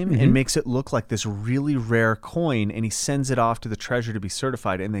dime, and makes it look like this really rare coin, and he sends it off to the treasury to be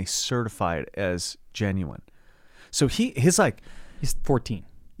certified, and they certify it as genuine. So he's 14.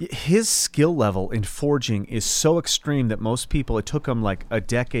 His skill level in forging is so extreme that most people, it took him like a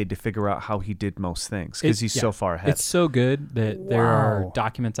decade to figure out how he did most things because he's so far ahead. It's so good that there are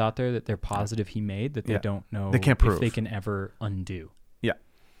documents out there that they're positive he made that they don't know they can't prove if they can ever undo. Yeah.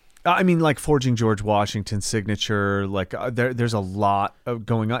 I mean, like forging George Washington's signature, like there's a lot of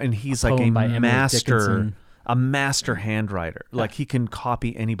going on, and he's like a master handwriter. Like he can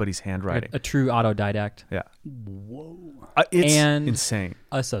copy anybody's handwriting. A true autodidact. Yeah. Whoa. It's and insane.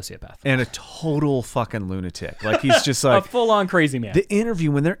 A sociopath. And a total fucking lunatic. Like he's just like a full-on crazy man. The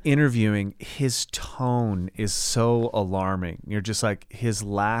interview, when they're interviewing, his tone is so alarming. You're just like, his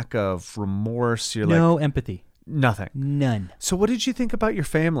lack of remorse. You're no like, empathy. Nothing. None. So what did you think about your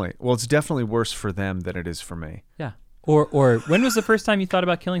family? Well, it's definitely worse for them than it is for me. Yeah. Or when was the first time you thought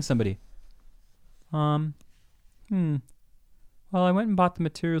about killing somebody? Well, I went and bought the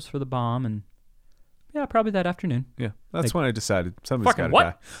materials for the bomb, and yeah, probably that afternoon. Yeah, that's Like, when I decided somebody's got fucking to what?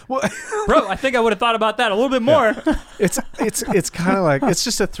 die. Well, Bro, I think I would have thought about that a little bit more. it's kind of like, it's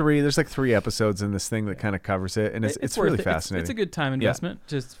just a 3. There's like 3 episodes in this thing that kind of covers it, and it's worth really it. fascinating. It's a good time investment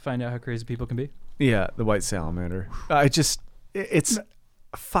just to find out how crazy people can be. Yeah, the white salamander. It's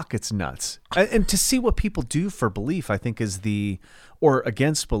nuts. And to see what people do for belief, I think or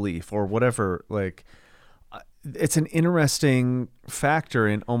against belief or whatever, like, it's an interesting factor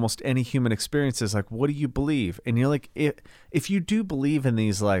in almost any human experience is like, what do you believe? And you're like, if you do believe in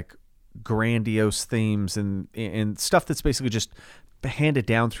these like grandiose themes and stuff that's basically just handed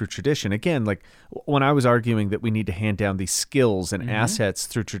down through tradition. Again, like when I was arguing that we need to hand down these skills and assets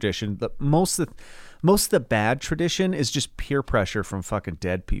through tradition, most of the bad tradition is just peer pressure from fucking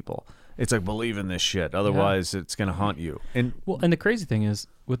dead people. It's like, believe in this shit, otherwise it's going to haunt you. And the crazy thing is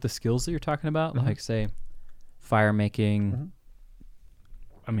with the skills that you're talking about, like say fire making,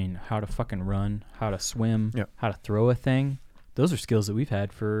 I mean, how to fucking run, how to swim, how to throw a thing. Those are skills that we've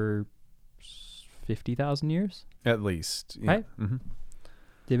had for 50,000 years. At least. Yeah. Right? Mm-hmm.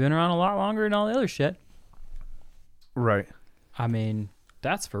 They've been around a lot longer than all the other shit. Right. I mean,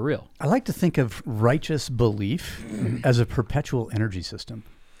 that's for real. I like to think of righteous belief as a perpetual energy system.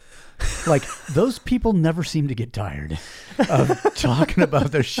 Like, those people never seem to get tired of talking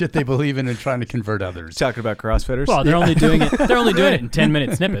about their shit they believe in and trying to convert others. Talking about CrossFitters? Well, they're only doing it. They're only doing it in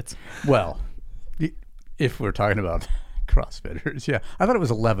 10-minute snippets. Well, if we're talking about CrossFitters, yeah, I thought it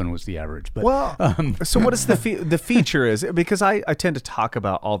was 11 was the average. But so what is the feature is, because I tend to talk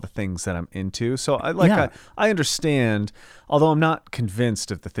about all the things that I'm into. So I understand, although I'm not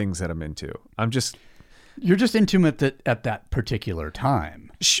convinced of the things that I'm into. You're just into it at that particular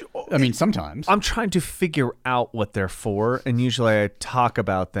time. I mean, sometimes. I'm trying to figure out what they're for, and usually I talk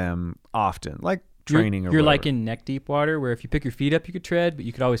about them often, like training or You're whatever. like in neck deep water, where if you pick your feet up, you could tread, but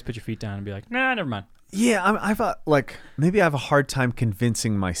you could always put your feet down and be like, nah, never mind. Yeah, maybe I have a hard time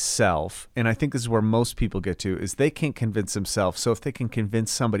convincing myself, and I think this is where most people get to, is they can't convince themselves. So if they can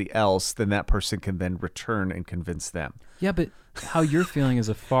convince somebody else, then that person can then return and convince them. Yeah, but how you're feeling is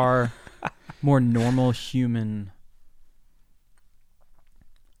a far more normal human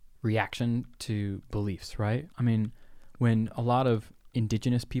reaction to beliefs, right? I mean, when a lot of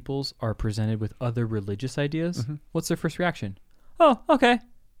indigenous peoples are presented with other religious ideas, what's their first reaction? Oh, okay.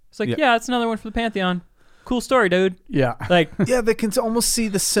 It's like, yeah, it's another one for the Pantheon. Cool story, dude. Yeah. Like, yeah, they can almost see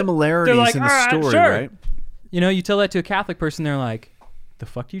the similarities like, in the story, sure. right? You know, you tell that to a Catholic person, they're like, the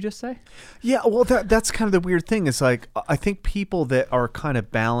fuck did you just say? Yeah, well, that's kind of the weird thing. Is like, I think people that are kind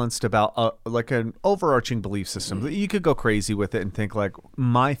of balanced about like an overarching belief system, you could go crazy with it and think like,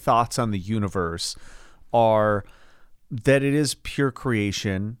 my thoughts on the universe are that it is pure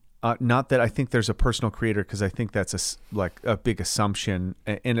creation. Not that I think there's a personal creator, because I think that's a big assumption.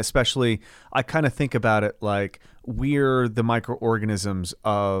 And especially, I kind of think about it like we're the microorganisms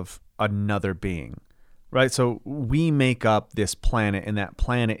of another being. Right, so we make up this planet, and that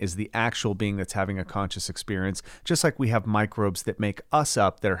planet is the actual being that's having a conscious experience, just like we have microbes that make us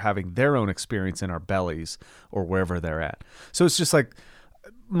up that are having their own experience in our bellies or wherever they're at. So it's just like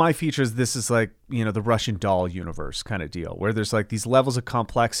my features, this is like, you know, the Russian doll universe kind of deal, where there's like these levels of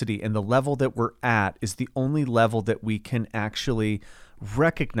complexity, and the level that we're at is the only level that we can actually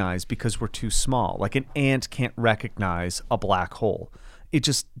recognize because we're too small. Like an ant can't recognize a black hole. It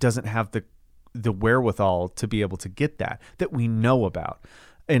just doesn't have the wherewithal to be able to get that we know about.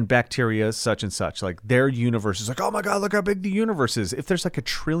 And bacteria, such and such, like their universe is like, oh my God, look how big the universe is. If there's like 1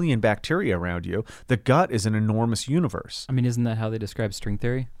 trillion bacteria around you, the gut is an enormous universe. I mean, isn't that how they describe string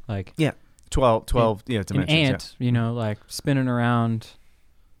theory? Like, yeah, 12 dimensions. An ant, you know, like spinning around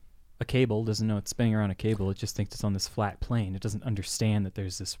a cable, doesn't know it's spinning around a cable. It just thinks it's on this flat plane. It doesn't understand that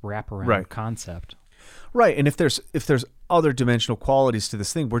there's this wraparound concept. Right, and if there's other dimensional qualities to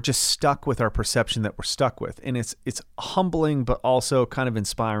this thing, we're just stuck with our perception that we're stuck with, and it's humbling, but also kind of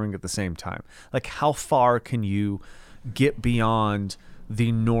inspiring at the same time. Like, how far can you get beyond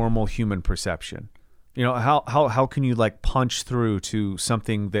the normal human perception? You know, how can you like punch through to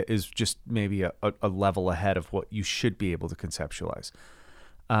something that is just maybe a level ahead of what you should be able to conceptualize?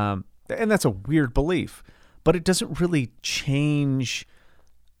 And that's a weird belief, but it doesn't really change.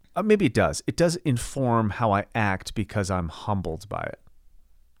 Maybe it does. It does inform how I act because I'm humbled by it.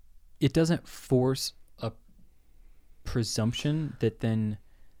 It doesn't force a presumption that then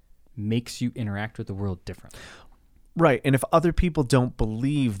makes you interact with the world differently. Right. And if other people don't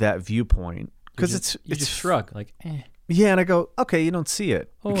believe that viewpoint, because you just shrug like, eh. Yeah, and I go, okay, you don't see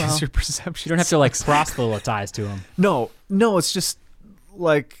it Oh, because well. your perception. You don't have to like proselytize to him. No, it's just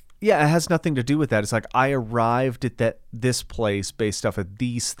like, yeah, it has nothing to do with that. It's like I arrived at this place based off of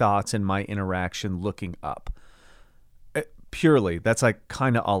these thoughts and my interaction looking up. Purely, that's like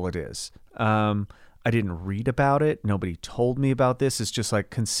kind of all it is. I didn't read about it. Nobody told me about this. It's just like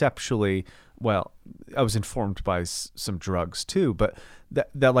conceptually, well, I was informed by some drugs too, but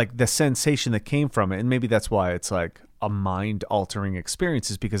that like the sensation that came from it, and maybe that's why it's like a mind-altering experience,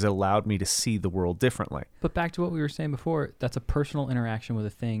 is because it allowed me to see the world differently. But back to what we were saying before, that's a personal interaction with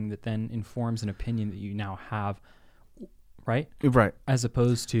a thing that then informs an opinion that you now have, right? Right. As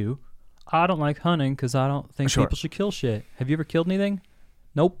opposed to, I don't like hunting because I don't think Sure. people should kill shit. Have you ever killed anything?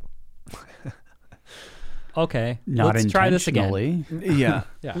 Nope. Okay, Not let's try this again. intentionally. Yeah.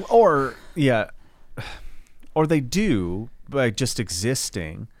 Yeah. Or they do by just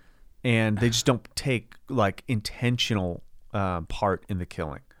existing, and they just don't take like intentional part in the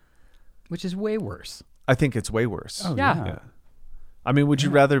killing. Which is way worse. I think it's way worse. Oh, Yeah. yeah. I mean, would you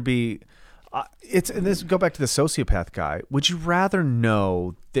rather be? And this go back to the sociopath guy. Would you rather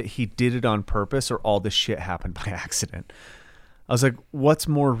know that he did it on purpose, or all this shit happened by accident? I was like, what's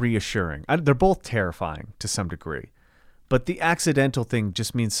more reassuring? They're both terrifying to some degree, but the accidental thing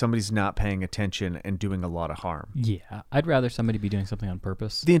just means somebody's not paying attention and doing a lot of harm. Yeah, I'd rather somebody be doing something on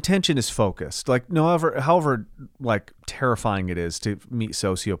purpose. The intention is focused. Like, however, like terrifying it is to meet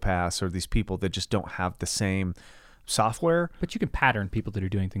sociopaths or these people that just don't have the same software. But you can pattern people that are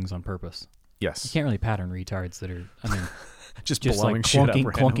doing things on purpose. You Yes, can't really pattern retards that are, I mean, just just blowing like shit up clunking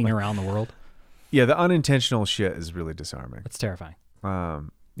randomly. around the world. Yeah, the unintentional shit is really disarming. That's terrifying.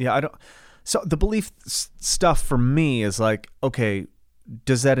 Yeah, I don't. So the belief stuff for me is like, okay,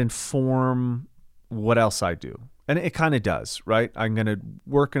 does that inform what else I do? And it kind of does, right? I'm going to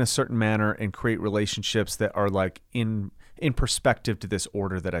work in a certain manner and create relationships that are like in perspective to this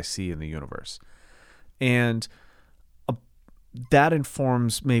order that I see in the universe. And that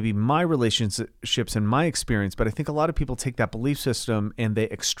informs maybe my relationships and my experience, but I think a lot of people take that belief system and they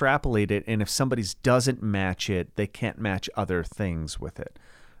extrapolate it, and if somebody's doesn't match it, they can't match other things with it,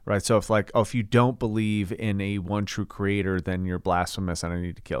 right? So if like, if you don't believe in a one true creator, then you're blasphemous and I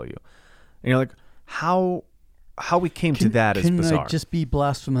need to kill you. And you're like, how we came to that is bizarre. Can I just be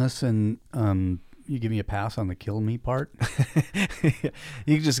blasphemous and you give me a pass on the kill me part? You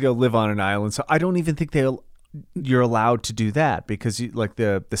can just go live on an island. So I don't even think you're allowed to do that, because like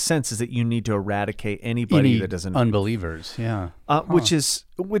the sense is that you need to eradicate anybody that doesn't unbelievers. Yeah, which is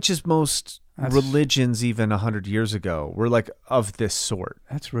most religions even 100 years ago were like of this sort.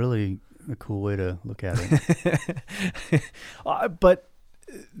 That's really a cool way to look at it. But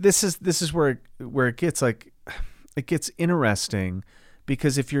this is where it gets like, it gets interesting,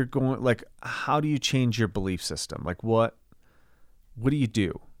 because if you're going like, how do you change your belief system? Like what do you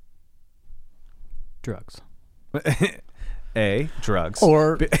do? Drugs. Drugs.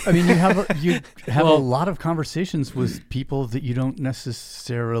 Or I mean, you have a lot of conversations with people that you don't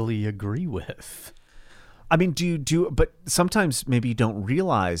necessarily agree with. I mean, but sometimes maybe you don't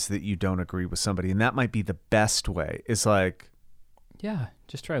realize that you don't agree with somebody, and that might be the best way. It's like, Yeah,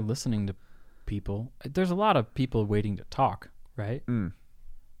 just try listening to people. There's a lot of people waiting to talk, right?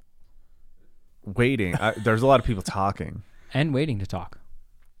 waiting. There's a lot of people talking. And waiting to talk.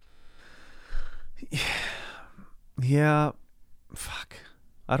 Yeah, fuck.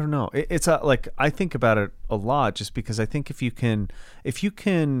 I don't know. It's like, I think about it a lot, just because I think if you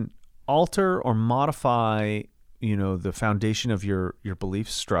can alter or modify, the foundation of your belief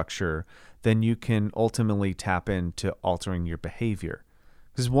structure, then you can ultimately tap into altering your behavior.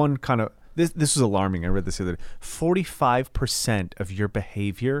 Because one kind of, this is alarming. I read this the other day. 45% of your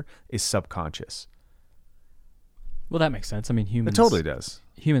behavior is subconscious. Well, that makes sense. I mean, humans. It totally does.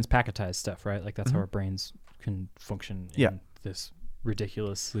 Humans packetize stuff, right? Like that's how our brains can function in this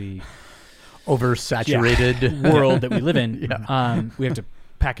ridiculously oversaturated world that we live in. We have to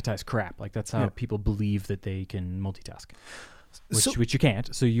packetize crap. Like that's how people believe that they can multitask, which you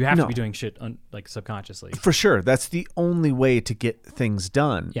can't. So you have to be doing shit like subconsciously. For sure. That's the only way to get things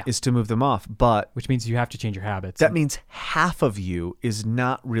done is to move them off. But which means you have to change your habits. That means half of you is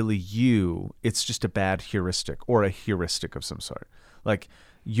not really you. It's just a bad heuristic or a heuristic of some sort. Like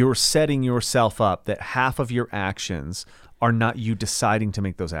you're setting yourself up that half of your actions are not you deciding to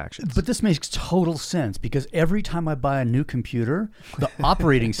make those actions. But this makes total sense, because every time I buy a new computer, the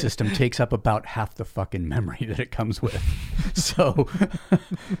operating system takes up about half the fucking memory that it comes with. So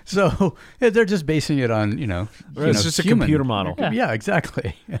they're just basing it on, it's just a computer model. Yeah,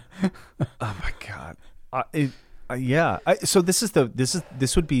 exactly. Oh my God. Yeah. So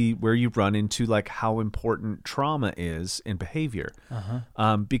this would be where you run into like how important trauma is in behavior,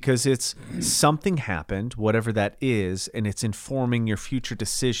 because it's something happened, whatever that is, and it's informing your future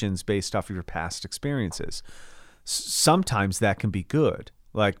decisions based off of your past experiences. Sometimes that can be good.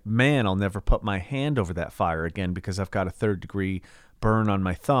 Like, man, I'll never put my hand over that fire again because I've got a 3rd-degree burn on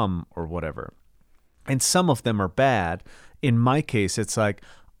my thumb or whatever. And some of them are bad. In my case, it's like,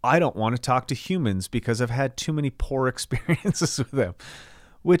 I don't want to talk to humans because I've had too many poor experiences with them,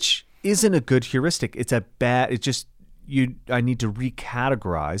 which isn't a good heuristic. It's a bad, it's just, I need to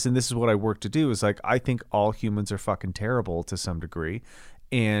recategorize. And this is what I work to do is like, I think all humans are fucking terrible to some degree.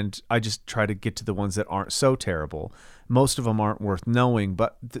 And I just try to get to the ones that aren't so terrible. Most of them aren't worth knowing,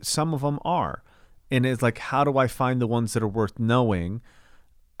 but some of them are. And it's like, how do I find the ones that are worth knowing?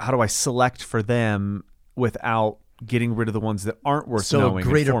 How do I select for them without getting rid of the ones that aren't worth knowing? So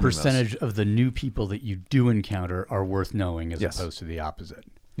a greater percentage of the new people that you do encounter are worth knowing as opposed to the opposite.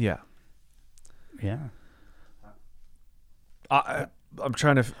 Yeah. Yeah. I'm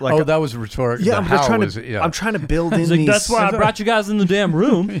trying to like. That was rhetorical. Yeah, I'm trying to build in these. That's why I brought you guys in the damn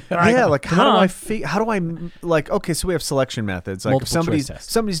room. Yeah, like how do I like? Okay, so we have selection methods. Like Multiple if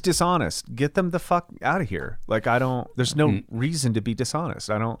somebody's dishonest, get them the fuck out of here. Like there's no reason to be dishonest.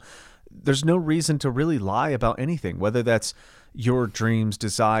 There's no reason to really lie about anything, whether that's your dreams,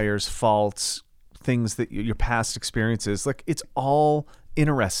 desires, faults, things that your past experiences. Like it's all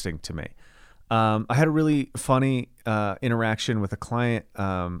interesting to me. I had a really funny interaction with a client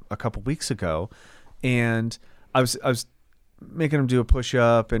a couple weeks ago, and I was making him do a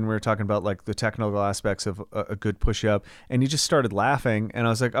push-up, and we were talking about like the technical aspects of a good push-up, and he just started laughing, and I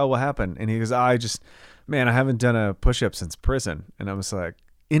was like, "Oh, what happened?" And he goes, "I haven't done a push-up since prison," and I was like,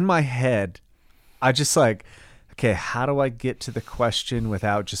 in my head, I just like, okay, how do I get to the question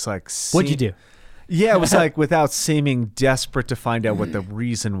without just like, what'd you do? Yeah, it was like without seeming desperate to find out what the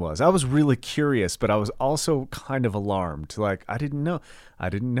reason was. I was really curious, but I was also kind of alarmed. Like I didn't know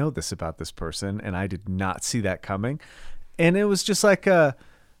this about this person, and I did not see that coming. And it was just like,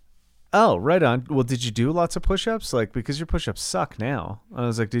 oh, right on. Well, did you do lots of push-ups? Like because your push-ups suck now. I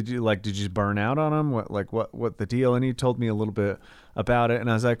was like, did you burn out on them? What the deal? And he told me a little bit about it, and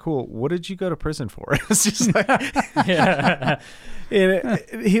I was like, cool. What did you go to prison for? It's just like, yeah. And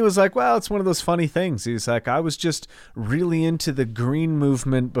he was like, well, it's one of those funny things. He's like, I was just really into the green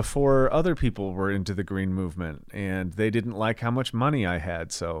movement before other people were into the green movement, and they didn't like how much money I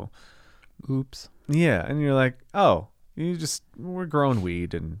had. So, oops. Yeah. And you're like, oh, we're growing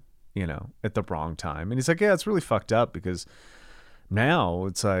weed and, at the wrong time. And he's like, yeah, it's really fucked up because now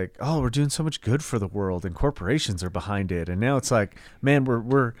it's like, oh, we're doing so much good for the world and corporations are behind it. And now it's like, man,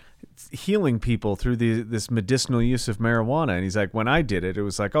 we're healing people through this medicinal use of marijuana. And he's like, when I did it, it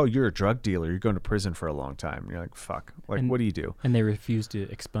was like, oh, you're a drug dealer. You're going to prison for a long time. And you're like, fuck. Like, what do you do? And they refuse to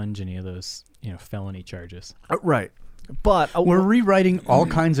expunge any of those, felony charges. Right. But we're rewriting all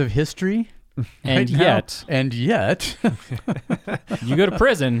kinds of history. And yet you go to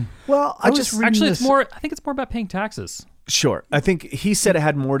prison. Well, I think it's more about paying taxes. Sure. I think he said it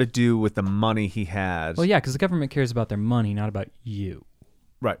had more to do with the money he had. Well, yeah, because the government cares about their money, not about you.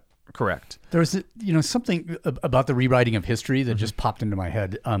 Right. Correct. There's something about the rewriting of history that just popped into my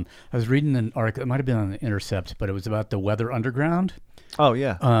head. I was reading an article. It might have been on The Intercept, but it was about the Weather Underground. Oh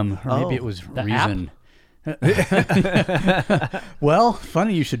yeah. Or maybe it was the Reason. App? Well,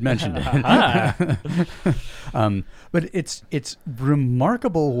 funny you should mention it. But it's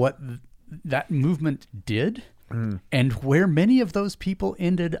remarkable what that movement did and where many of those people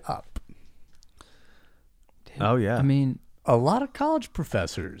ended up. Oh yeah. I mean, a lot of college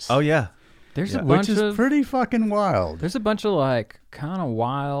professors. Oh yeah. There's a bunch which is pretty fucking wild. There's a bunch of like kind of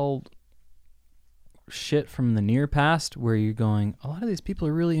wild shit from the near past where you're going, a lot of these people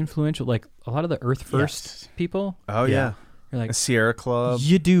are really influential, like a lot of the Earth First people. Oh yeah. You're like, a Sierra Club.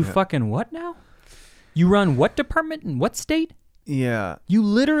 You do fucking what now? You run what department in what state? Yeah. You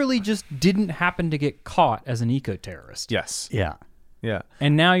literally just didn't happen to get caught as an eco-terrorist. Yes. Yeah. Yeah.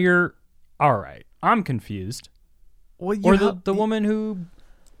 And now you're all right. I'm confused. Well, or the woman who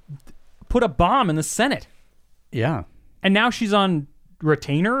put a bomb in the Senate. Yeah. And now she's on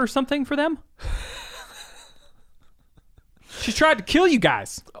retainer or something for them. She tried to kill you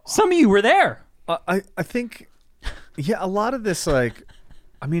guys. Some of you were there. I think, yeah, a lot of this, like,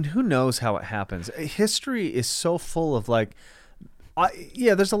 I mean, who knows how it happens? History is so full of, like,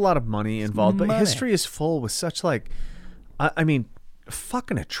 there's a lot of money involved, but history is full with such, like, I mean,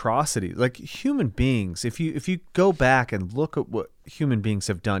 fucking atrocity. Like, human beings, if you go back and look at what human beings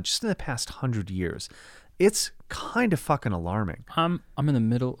have done just in the past 100 years, it's kind of fucking alarming. I'm in the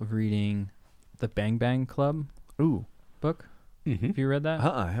middle of reading The Bang Bang Club. Ooh. book. Mm-hmm. Have you read that?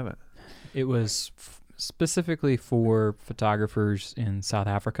 I haven't. It was specifically for photographers in South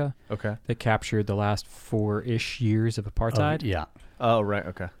Africa Okay. that captured the last 4-ish years of apartheid Yeah. Oh, right.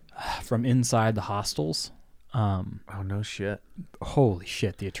 Okay. from inside the hostels. Oh, no shit. Holy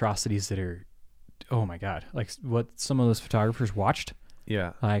shit, the atrocities that are, oh my God. Like what some of those photographers watched.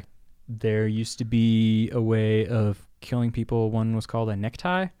 Yeah. Like there used to be a way of killing people. One was called a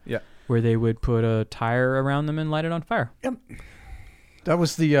necktie. Yeah. Where they would put a tire around them and light it on fire. Yep. That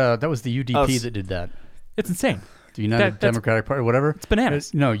was the UDP that did that. It's insane. The United Democratic Party, whatever. It's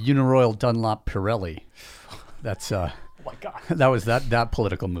bananas. No, Uniroyal Dunlop Pirelli. That's oh my God. That was that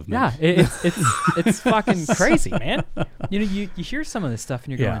political movement. Yeah, it's fucking crazy, man. You know, you hear some of this stuff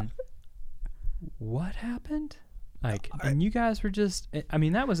and you're going, what happened? Like, and you guys were just, I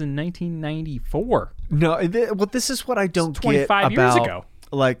mean, that was in 1994. No, well, this is what I don't get 25 years about, ago.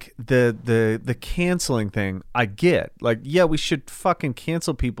 like, the canceling thing. I get. Like, yeah, we should fucking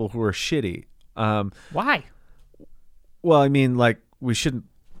cancel people who are shitty. Why? Well, I mean, like, we shouldn't.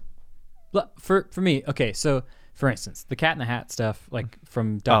 Look, for me, okay, so, for instance, the Cat in the Hat stuff, like,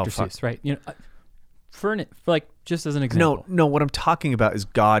 from Dr. Seuss, right? You know, for like, just as an example. No, what I'm talking about is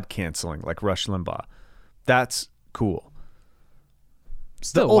God canceling, like Rush Limbaugh. That's cool.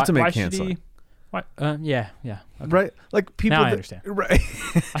 Still, the ultimate why canceling. Yeah. Okay. Right? Like, people. Now I understand. Right.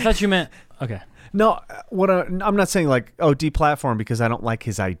 I thought you meant, okay. No, I'm not saying like, oh, deplatform because I don't like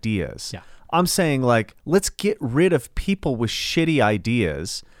his ideas. Yeah. I'm saying like, let's get rid of people with shitty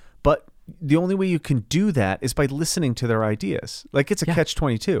ideas, but the only way you can do that is by listening to their ideas. Like it's a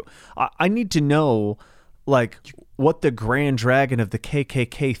catch-22. I need to know like what the Grand Dragon of the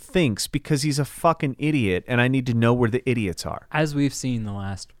KKK thinks because he's a fucking idiot and I need to know where the idiots are. As we've seen the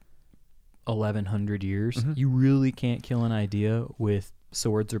last 1100 years, you really can't kill an idea with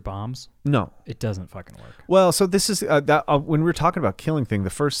swords or bombs. No. It doesn't fucking work. Well, so this is that when we were talking about killing thing, the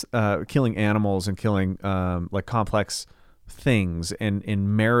first killing animals and killing like complex things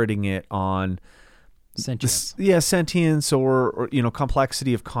and meriting it on Sentience. Sentience or you know,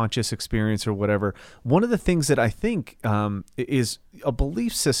 complexity of conscious experience or whatever. One of the things that I think is a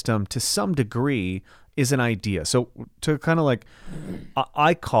belief system to some degree is an idea. So to kind of like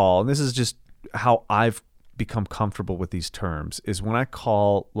I call, and this is just how I've become comfortable with these terms, is when I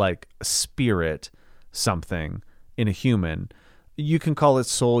call like spirit something in a human, you can call it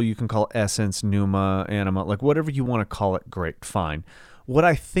soul, you can call it essence, pneuma, anima, like whatever you want to call it, great, fine. What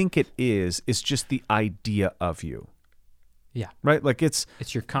I think it is just the idea of you. Yeah. Right? Like it's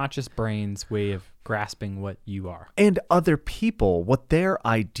your conscious brain's way of grasping what you are. And other people, what their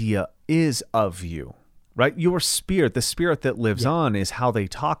idea is of you. Right? Your spirit, the spirit that lives on is how they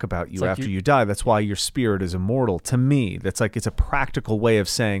talk about you after you die. That's why your spirit is immortal. To me, that's like, it's a practical way of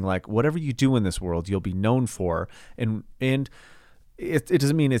saying like, whatever you do in this world, you'll be known for. And it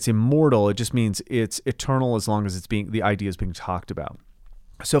doesn't mean it's immortal. It just means it's eternal as long as the idea is being talked about.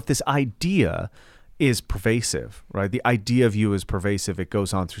 So if this idea is pervasive, right? The idea of you is pervasive. It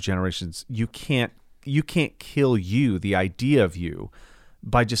goes on through generations. You can't kill you, the idea of you,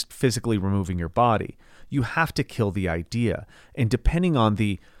 by just physically removing your body. You have to kill the idea. And depending on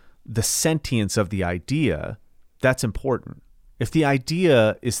the sentience of the idea, that's important. If the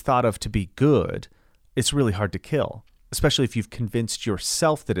idea is thought of to be good, it's really hard to kill, especially if you've convinced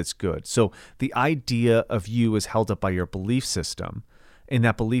yourself that it's good. So the idea of you is held up by your belief system, and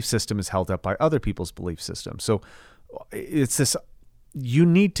that belief system is held up by other people's belief system. So it's this, you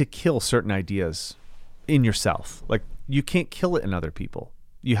need to kill certain ideas in yourself. Like you can't kill it in other people.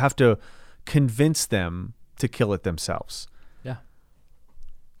 You have to convince them to kill it themselves. Yeah.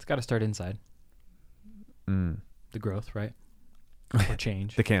 It's got to start inside. The growth, right? Or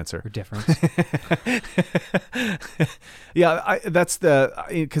change. The cancer. Or difference. Yeah,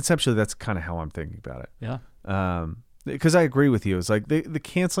 conceptually, that's kind of how I'm thinking about it. Yeah. Because I agree with you. It's like the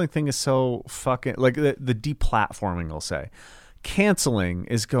canceling thing is so fucking, like the deplatforming, I'll say. Canceling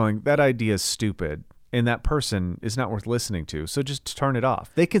is going, that idea is stupid. And that person is not worth listening to. So just turn it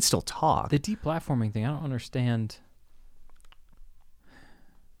off. They can still talk. The deplatforming thing, I don't understand.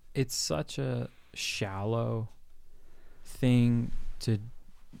 It's such a shallow thing to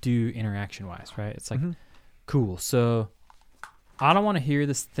do interaction-wise, right? It's like, cool. So I don't want to hear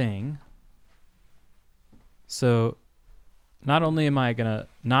this thing. So not only am I going to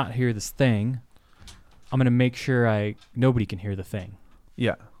not hear this thing, I'm going to make sure nobody can hear the thing.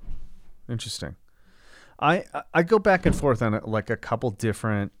 Yeah. Interesting. I go back and forth on like a couple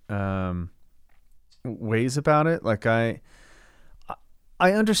different ways about it. Like I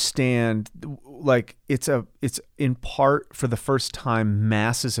I understand, like it's in part for the first time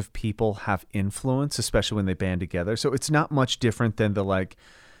masses of people have influence, especially when they band together. So it's not much different than the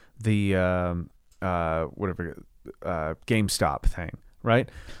GameStop thing, right?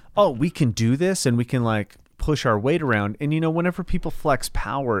 Oh, we can do this and we can like push our weight around. And whenever people flex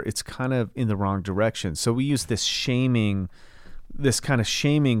power, it's kind of in the wrong direction. So we use this kind of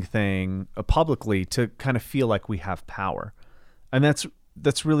shaming thing publicly to kind of feel like we have power. And that's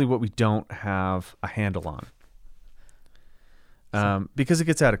really what we don't have a handle on, because it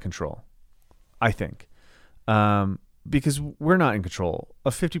gets out of control, I think, because we're not in control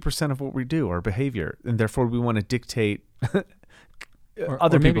of 50% of what we do, our behavior, and therefore we want to dictate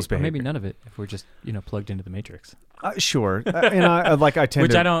other people's behavior. Or maybe none of it if we're just plugged into the matrix. Sure, and I tend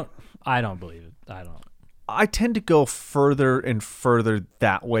which to, I don't believe it. I tend to go further and further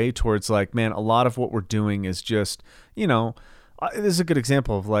that way towards like, man, a lot of what we're doing is just, this is a good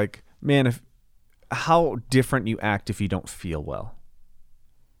example of like, man, how different you act if you don't feel well.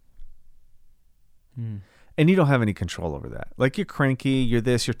 And you don't have any control over that. Like you're cranky, you're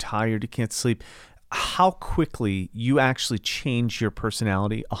this, you're tired, you can't sleep. How quickly you actually change your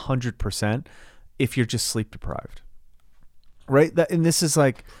personality 100% if you're just sleep deprived. Right? And this is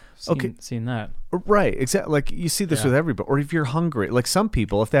like, Seen that. Right, exactly. Like you see this with everybody. Or if you're hungry, like some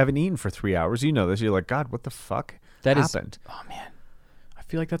people, if they haven't eaten for 3 hours, this, you're like, God, what the fuck happened? Oh man, I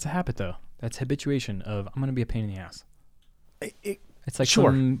feel like that's a habit though. That's habituation of I'm gonna be a pain in the ass. It's like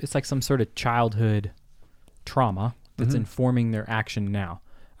it's like some sort of childhood trauma that's informing their action now.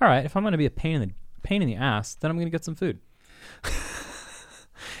 All right, if I'm gonna be a pain in the ass, then I'm gonna get some food.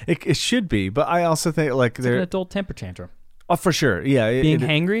 It should be, but I also think like it's like an adult temper tantrum. Oh, for sure. Yeah. Being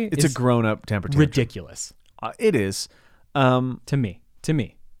hangry it's a grown-up temper tantrum. Ridiculous. It is. To me.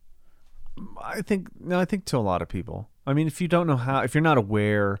 I think to a lot of people. I mean, if you don't know if you're not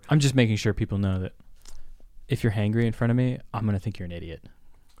aware. I'm just making sure people know that if you're hangry in front of me, I'm going to think you're an idiot.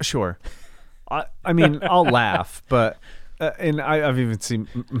 Sure. I mean, I'll laugh, but and I've even seen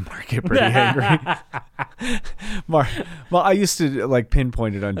Mark get pretty angry. Mark, well, I used to like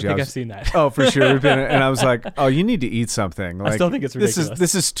pinpoint it on jobs. I think I've seen that. Oh, for sure. And I was like, oh, you need to eat something. Like, I still think it's ridiculous.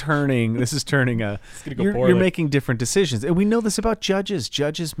 This is turning you're making different decisions. And we know this about judges.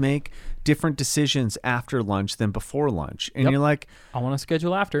 Judges make different decisions after lunch than before lunch. And you're like, I want to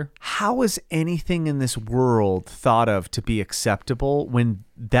schedule after. How is anything in this world thought of to be acceptable when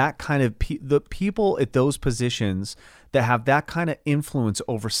that kind of the people at those positions that have that kind of influence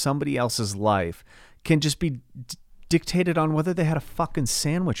over somebody else's life can just be dictated on whether they had a fucking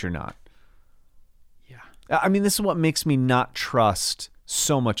sandwich or not? Yeah. I mean, this is what makes me not trust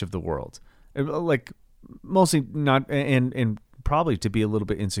so much of the world. Like, mostly not, and probably to be a little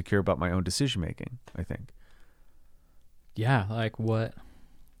bit insecure about my own decision making, I think. Yeah, like what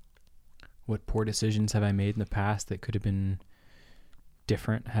poor decisions have I made in the past that could have been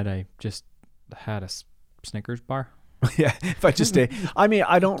different had I just had a Snickers bar? Yeah, if I just stay. I mean,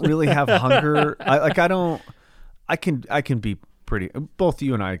 I don't really have hunger. I can be pretty. Both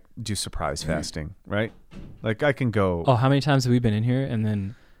you and I do surprise fasting, right? Like I can go. Oh, how many times have we been in here and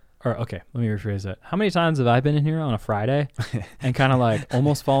then? Or okay, let me rephrase that. How many times have I been in here on a Friday and kind of like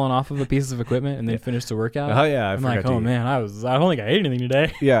almost fallen off of a piece of equipment and then finished the workout? Oh yeah, I'm like, oh man, I don't think I ate anything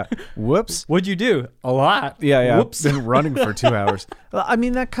today. Yeah. Whoops. What'd you do? A lot. Yeah. Whoops. Been running for 2 hours. I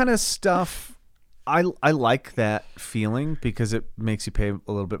mean, that kind of stuff. I like that feeling because it makes you pay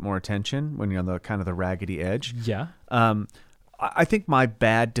a little bit more attention when you're on the kind of the raggedy edge. Yeah. I think my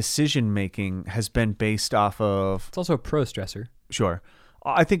bad decision making has been based off of. It's also a pro stressor. Sure.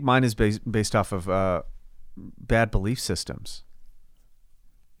 I think mine is based off of bad belief systems.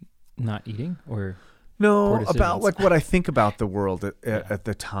 Not eating or no, about like what I think about the world at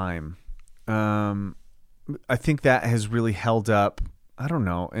the time. I think that has really held up. I don't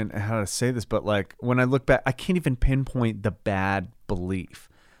know and how to say this, but like when I look back, I can't even pinpoint the bad belief,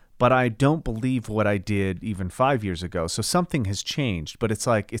 but I don't believe what I did even 5 years ago. So something has changed, but it's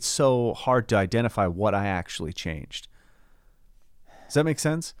like, it's so hard to identify what I actually changed. Does that make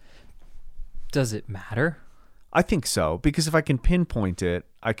sense? Does it matter? I think so, because if I can pinpoint it,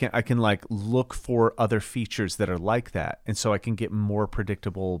 I can like look for other features that are like that. And so I can get more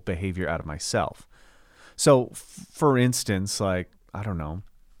predictable behavior out of myself. So for instance, like, I don't know,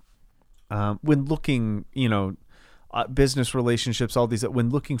 when looking, business relationships, all these, when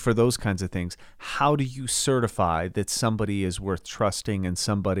looking for those kinds of things, how do you certify that somebody is worth trusting and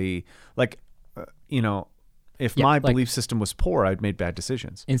somebody like, if my belief system was poor, I'd made bad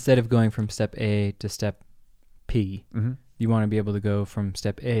decisions. Instead of going from step A to step P, mm-hmm. you want to be able to go from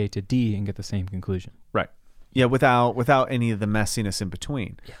step A to D and get the same conclusion. Right. Yeah, without any of the messiness in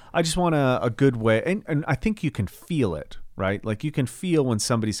between. Yeah. I just want a good way, and I think you can feel it, right? Like you can feel when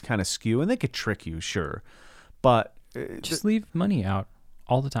somebody's kind of skew, and they could trick you, sure, but Just leave money out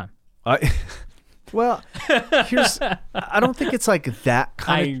all the time. Well, I don't think it's like that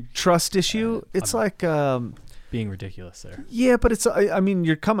kind of trust issue. It's like being ridiculous there. Yeah, but it's, I mean,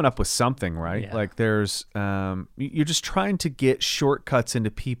 you're coming up with something, right? Yeah. Like there's, you're just trying to get shortcuts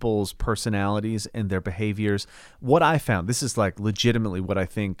into people's personalities and their behaviors. What I found, this is like legitimately what I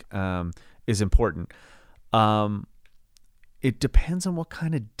think is important. It depends on what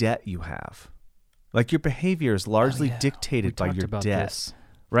kind of debt you have. Like your behavior is largely dictated by your debt,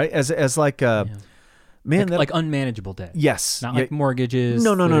 right? As like a, man, like unmanageable debt. Yes. Not like mortgages.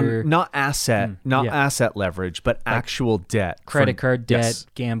 No. Not asset leverage, but like actual debt. Credit card debt,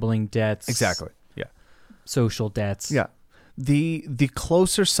 gambling debts. Exactly. Yeah. Social debts. Yeah. The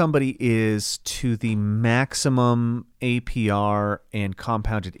closer somebody is to the maximum APR and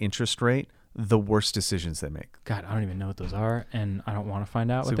compounded interest rate, the worse decisions they make. God, I don't even know what those are, and I don't want to find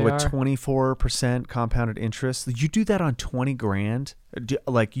out what they are. are. 24% compounded interest. You do that on 20 grand.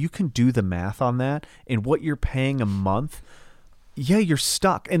 Like you can do the math on that, and what you're paying a month. Yeah, you're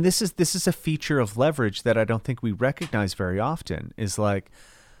stuck. And this is a feature of leverage that I don't think we recognize very often. Is like,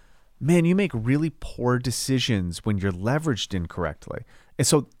 man, you make really poor decisions when you're leveraged incorrectly. And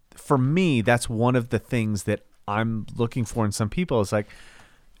so for me, that's one of the things that I'm looking for in some people is like,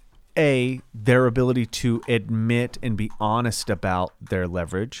 their ability to admit and be honest about their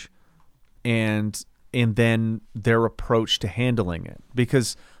leverage and then their approach to handling it.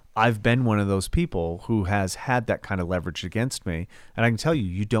 Because I've been one of those people who has had that kind of leverage against me. And I can tell you,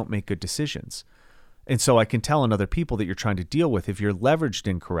 you don't make good decisions. And so I can tell on other people that you're trying to deal with, if you're leveraged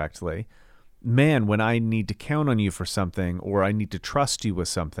incorrectly, man, when I need to count on you for something or I need to trust you with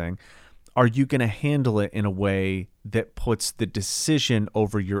something, are you going to handle it in a way that puts the decision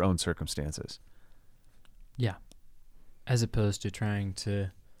over your own circumstances? Yeah. As opposed to trying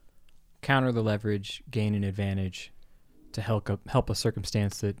to counter the leverage, gain an advantage to help a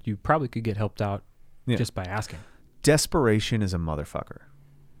circumstance that you probably could get helped out just by asking. Desperation is a motherfucker.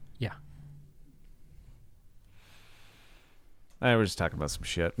 Yeah. I was just talking about some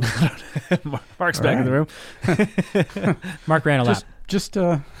shit. Mark's back in the room. Mark ran a lap. Just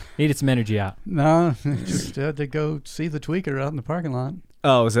needed some energy out. No, just had to go see the tweaker out in the parking lot.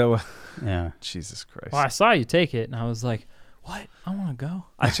 Oh, is that what? Yeah. Jesus Christ. Well, I saw you take it, and I was like, what? I want to go.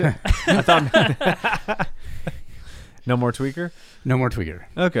 I thought... No more tweaker? No more tweaker.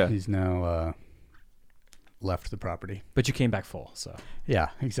 Okay. He's now left the property. But you came back full, so. Yeah,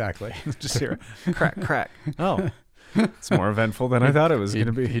 exactly. Just hear crack. Oh. It's more eventful than I thought it was going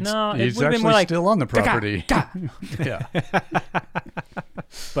to be. No, he's it would have been actually more like still on the property. Yeah.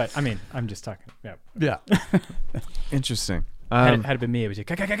 But I mean, I'm just talking. Yeah. Yeah. Had Interesting. it been me, it was like,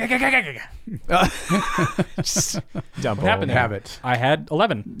 Dump what happened? Habit. I had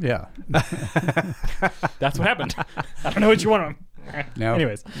 11. Yeah. That's what happened. I don't know what you want. Now,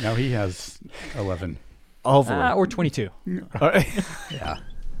 anyways, now he has 11. Over. Or 22. All right. Yeah.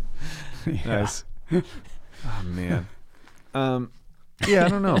 Nice. Oh man. Yeah, I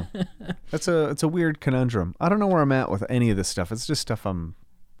don't know. It's a weird conundrum. I don't know where I'm at with any of this stuff. It's just stuff I'm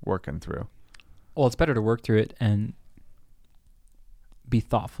working through. Well, it's better to work through it and be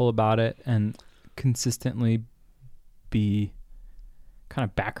thoughtful about it and consistently be kind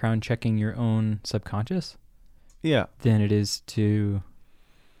of background checking your own subconscious. Yeah. Than it is to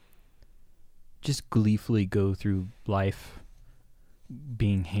just gleefully go through life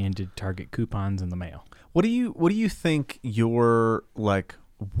being handed Target coupons in the mail. What do you think your like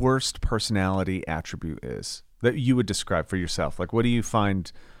worst personality attribute is that you would describe for yourself? Like, what do you find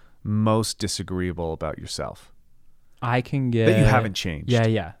most disagreeable about yourself? I can get that you haven't changed.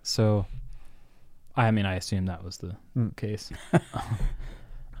 Yeah. So, I mean, I assume that was the case.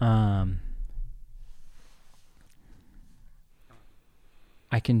 I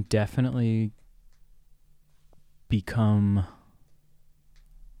can definitely become,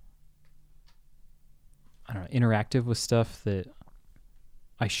 I don't know, interactive with stuff that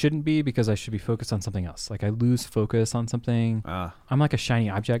I shouldn't be because I should be focused on something else. Like I lose focus on something. I'm like a shiny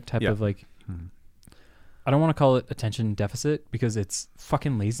object type of like, I don't want to call it attention deficit because it's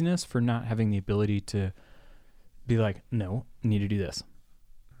fucking laziness for not having the ability to be like, no, I need to do this.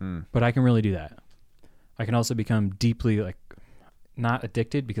 But I can really do that. I can also become deeply like not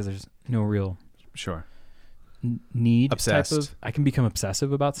addicted because there's no real need. Obsessed. I can become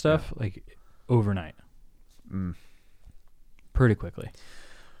obsessive about stuff like overnight. Pretty quickly.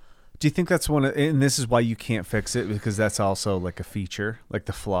 Do you think that's and this is why you can't fix it, because that's also like a feature, like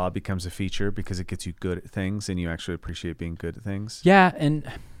the flaw becomes a feature because it gets you good at things and you actually appreciate being good at things? Yeah,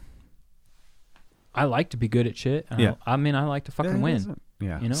 and I like to be good at shit. Yeah. I mean, I like to fucking win.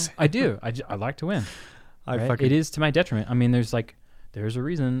 Yeah. You know, I do. I like to win. Right? It is to my detriment. I mean, there's a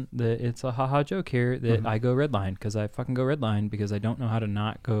reason that it's a haha joke here that I go red line, because I fucking go red line because I don't know how to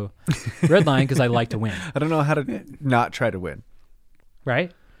not go red line because I like to win. I don't know how to not try to win.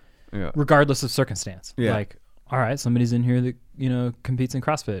 Right? Yeah. Regardless of circumstance. Yeah. Like, all right, somebody's in here that, you know, competes in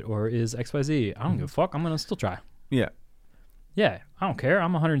CrossFit or is XYZ. I don't give a fuck. I'm going to still try. Yeah. Yeah. I don't care.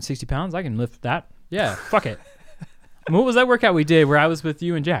 I'm 160 pounds. I can lift that. Yeah. Fuck it. I mean, what was that workout we did where I was with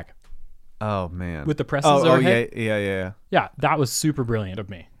you and Jack? Oh, man. With the presses Oh, overhead? yeah. Yeah, that was super brilliant of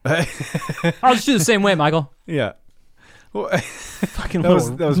me. I'll just do the same way, Michael. Yeah. Well, Fucking that was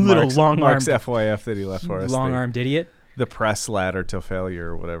little Mark's long-armed, FYF that he left for us. long-armed idiot. The press ladder till failure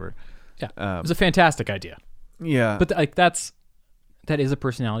or whatever. Yeah, it was a fantastic idea. Yeah. But that is a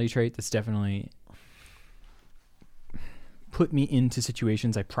personality trait that's definitely put me into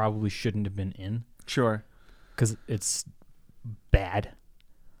situations I probably shouldn't have been in. Sure. Because it's bad,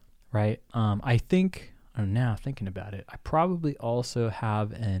 right? I think, now thinking about it, I probably also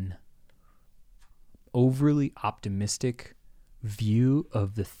have an overly optimistic view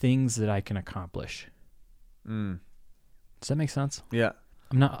of the things that I can accomplish. Does that make sense? Yeah.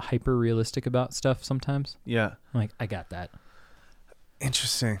 I'm not hyper realistic about stuff sometimes. Yeah. I'm like, I got that.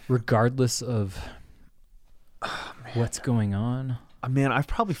 Interesting. Regardless of what's going on. Man, I've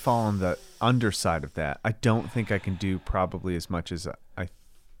probably fallen the underside of that. I don't think I can do probably as much as I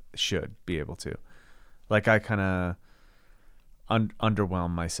should be able to. Like, I kind of underwhelm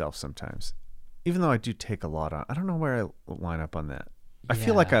myself sometimes. Even though I do take a lot on. I don't know where I line up on that. I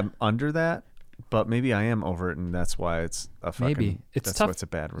feel like I'm under that, but maybe I am over it, and that's why it's a fucking... Maybe. It's that's tough. why it's a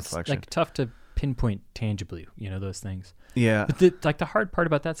bad reflection. It's like tough to pinpoint tangibly, you know, those things. Yeah. But the hard part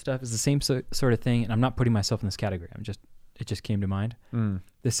about that stuff is the same sort of thing, and I'm not putting myself in this category. It just came to mind.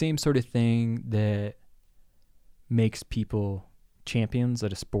 The same sort of thing that makes people champions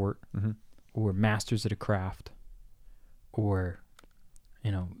at a sport, or masters at a craft, or,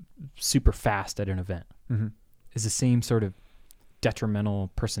 you know, super fast at an event, is the same sort of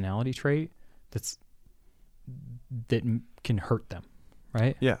detrimental personality trait that can hurt them,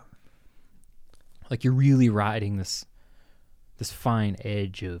 right? Yeah. Like, you're really riding this fine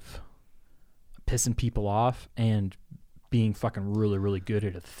edge of pissing people off and being fucking really, really good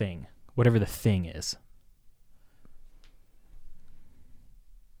at a thing, whatever the thing is.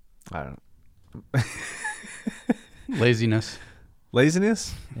 I don't know. Laziness.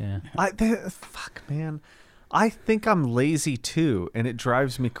 Laziness? Yeah. Fuck, man. I think I'm lazy too, and it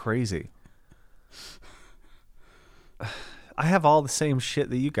drives me crazy. I have all the same shit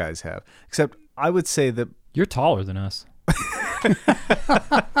that you guys have, except I would say that you're taller than us.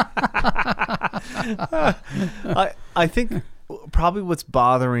 I think probably what's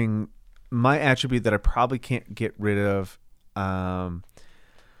bothering my attribute that I probably can't get rid of, I'm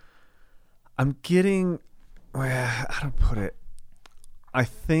getting, how to put it? I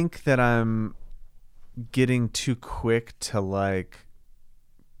think that I'm getting too quick to like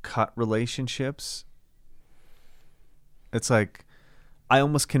cut relationships. It's like I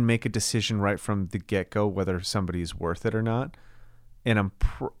almost can make a decision right from the get-go whether somebody's worth it or not, and I'm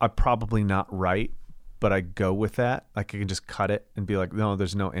probably not right, but I go with that. Like, I can just cut it and be like, no,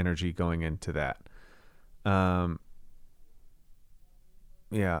 there's no energy going into that.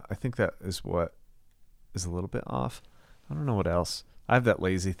 Yeah, I think that is what is a little bit off. I don't know what else. I have that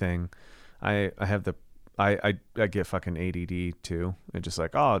lazy thing. I get fucking ADD too. And just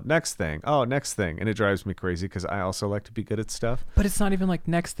like, next thing. And it drives me crazy because I also like to be good at stuff. But it's not even like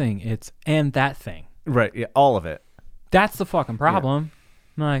next thing. It's and that thing. Right. Yeah. All of it. That's the fucking problem.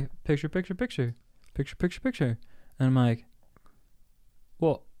 Yeah. I'm like, picture. And I'm like,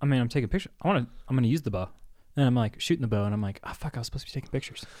 well, I mean, I'm taking a picture. I'm going to use the bow. And I'm like shooting the bow, and I'm like, oh fuck, I was supposed to be taking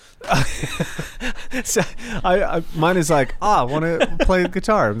pictures. So mine is like, I want to play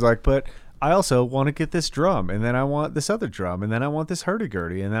guitar. I was like, but I also want to get this drum, and then I want this other drum, and then I want this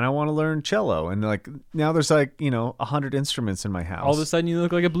hurdy-gurdy, and then I want to learn cello. And like now there's like, 100 instruments in my house. All of a sudden you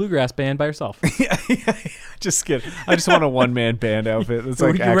look like a bluegrass band by yourself. yeah. Just kidding. I just want a one-man band outfit. It's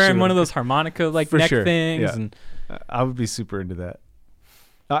like you're wearing one of those harmonica like neck things. Yeah. And I would be super into that.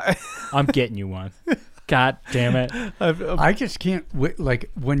 I'm getting you one. God damn it. I just can't wait.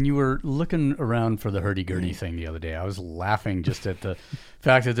 Like, when you were looking around for the hurdy-gurdy thing the other day, I was laughing just at the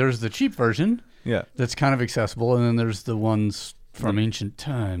fact that there's the cheap version. Yeah. That's kind of accessible, and then there's the ones from ancient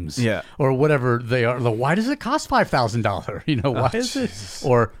times. Yeah. Or whatever they are. Why does it cost $5,000? You know, why is it?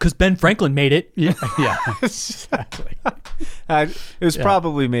 Or, Because Ben Franklin made it. yeah, exactly. It was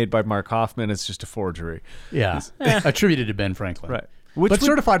probably made by Mark Hoffman. It's just a forgery. Yeah. Attributed to Ben Franklin. Right. But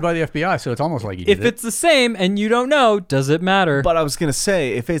certified by the FBI, so it's almost like he did If it's the same and you don't know, does it matter? But I was gonna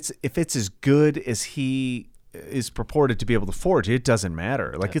say, if it's as good as he is purported to be able to forge, it doesn't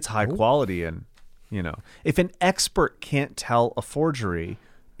matter. Like, it's high quality, and if an expert can't tell a forgery,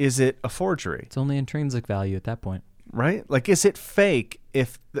 is it a forgery? It's only intrinsic value at that point. Right? Like, is it fake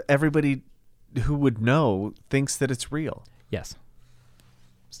if everybody who would know thinks that it's real? Yes.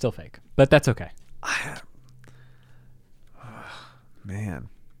 Still fake, but that's okay. Man.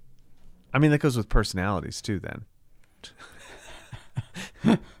 I mean, that goes with personalities too, then.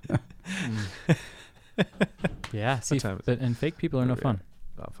 Yeah. See, and fake people are no fun.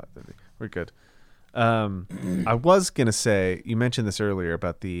 About 5:30. We're good. I was gonna say, you mentioned this earlier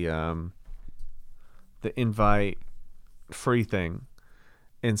about the invite free thing,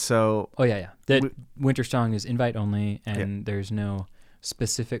 and so Oh yeah. That Winter Strong is invite only, and there's no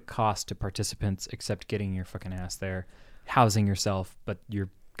specific cost to participants except getting your fucking ass there, housing yourself, but you're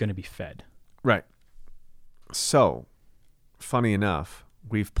gonna be fed. right. So, funny enough,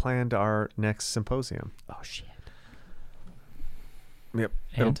 we've planned our next symposium. Oh shit. Yep.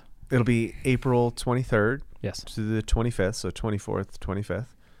 And It'll be April 23rd yes, to the 25th, so 24th,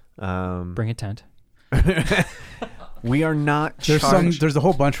 25th. bring a tent. We are not There's a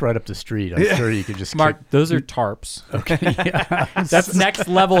whole bunch right up the street. I'm sure you could just Mark, those are tarps. Okay. Yeah. That's next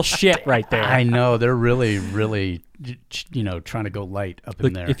level shit right there. I know. They're really, really, trying to go light up in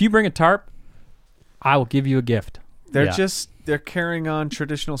Look, there. if you bring a tarp, I will give you a gift. They're carrying on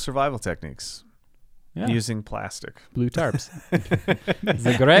traditional survival techniques Yeah. using plastic. Blue tarps. It's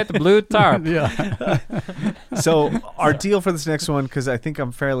a great blue tarp. Yeah. So our deal for this next one, because I think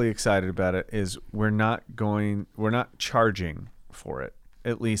I'm fairly excited about it, is we're not charging for it,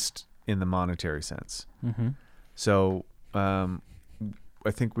 at least in the monetary sense. Mm-hmm. So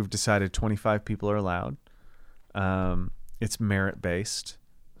I think we've decided 25 people are allowed. It's merit based.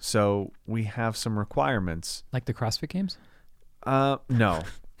 So we have some requirements. Like the CrossFit Games? No.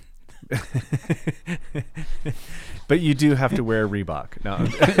 But you do have to wear Reebok. No.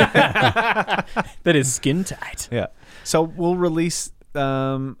 That is skin tight. Yeah. So we'll release,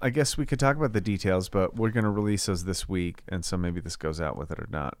 I guess we could talk about the details, but we're going to release those this week. And so maybe this goes out with it or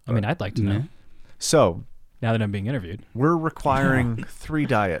not. I mean, I'd like to know. So Now that I'm being interviewed. we're requiring 3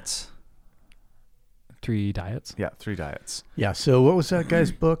 diets. 3 diets. Yeah, 3 diets. Yeah. So what was that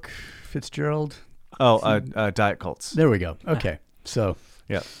guy's book, Fitzgerald? Oh, diet cults. There we go. Okay. So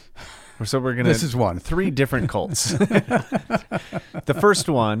Yeah. So we're going to... this is one. 3 different cults. The first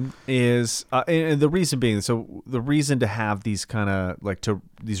one is, and the reason being, so the reason to have these kind of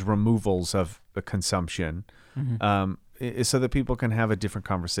these removals of the consumption is so that people can have a different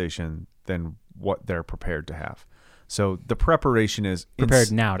conversation than what they're prepared to have. So the preparation is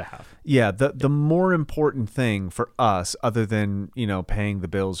Prepared now to have. Yeah, the more important thing for us, other than paying the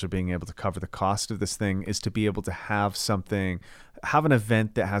bills or being able to cover the cost of this thing, is to be able to have an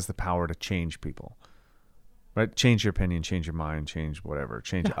event that has the power to change people, right? Change your opinion, change your mind, change whatever,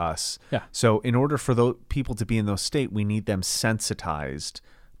 change us. Yeah. So in order for those people to be in those state, we need them sensitized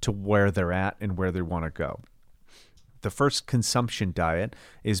to where they're at and where they want to go. The first consumption diet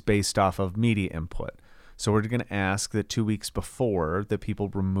is based off of media input. So we're going to ask that 2 weeks before that people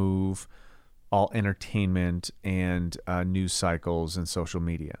remove all entertainment and news cycles and social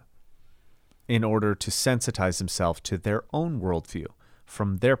media in order to sensitize themselves to their own worldview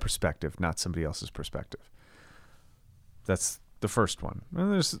from their perspective, not somebody else's perspective. That's the first one.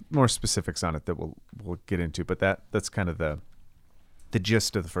 And there's more specifics on it that we'll get into, but that's kind of the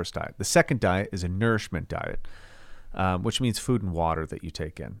gist of the first diet. The second diet is a nourishment diet, which means food and water that you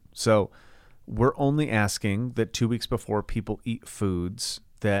take in. So we're only asking that 2 weeks before people eat foods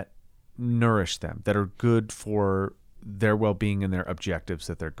that nourish them, that are good for their well-being and their objectives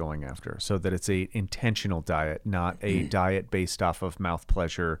that they're going after, so that it's a intentional diet, not a diet based off of mouth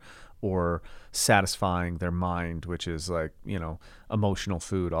pleasure or satisfying their mind, which is emotional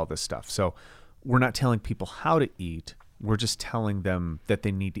food, all this stuff. So we're not telling people how to eat. We're just telling them that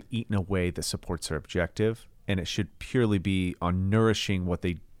they need to eat in a way that supports their objective, and it should purely be on nourishing what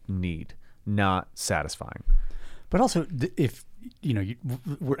they need, not satisfying. But also, if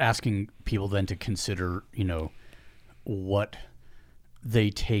we're asking people then to consider, what they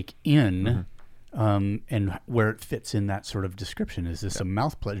take in, and where it fits in that sort of description. Is this a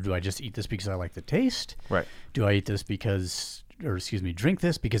mouth pleasure? Do I just eat this because I like the taste? Right. Do I eat this drink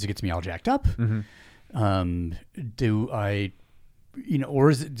this because it gets me all jacked up? Do I or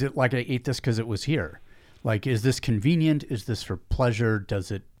is it like I ate this because it was here? Like, is this convenient? Is this for pleasure?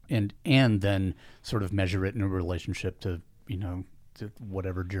 Does it, and then sort of measure it in a relationship to, to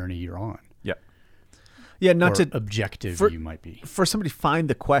whatever journey you're on. Yeah. Yeah, not or to objective you might be. For somebody to find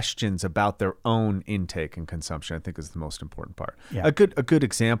the questions about their own intake and consumption, I think is the most important part. Yeah. A good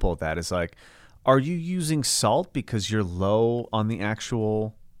example of that is like, are you using salt because you're low on the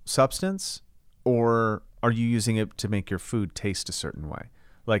actual substance, or are you using it to make your food taste a certain way?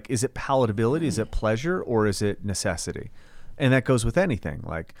 Like, is it palatability? Is it pleasure, or is it necessity? And that goes with anything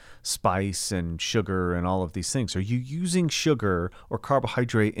like spice and sugar and all of these things. Are you using sugar or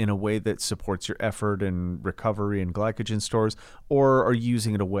carbohydrate in a way that supports your effort and recovery and glycogen stores, or are you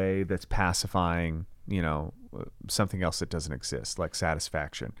using it in a way that's pacifying, something else that doesn't exist, like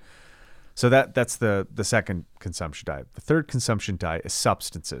satisfaction? So that's the second consumption diet. The third consumption diet is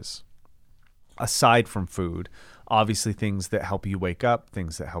substances. Aside from food, obviously things that help you wake up,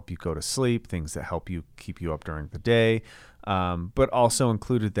 things that help you go to sleep, things that help you keep you up during the day. But also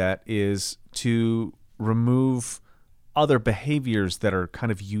included that is to remove other behaviors that are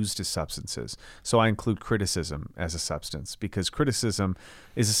kind of used as substances. So I include criticism as a substance, because criticism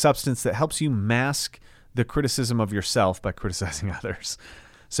is a substance that helps you mask the criticism of yourself by criticizing others.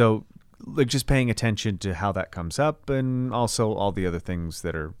 So like just paying attention to how that comes up, and also all the other things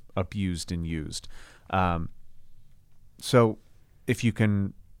that are abused and used. So if you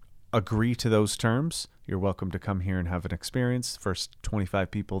can agree to those terms, you're welcome to come here and have an experience. First 25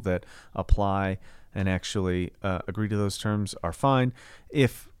 people that apply and actually agree to those terms are fine.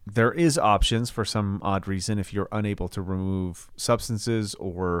 If there is options for some odd reason, if you're unable to remove substances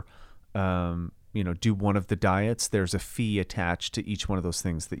or do one of the diets, there's a fee attached to each one of those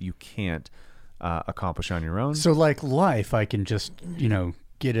things that you can't accomplish on your own. So like life, I can just,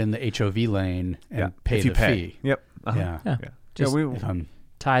 get in the HOV lane and pay the fee. Yep. Yeah. Just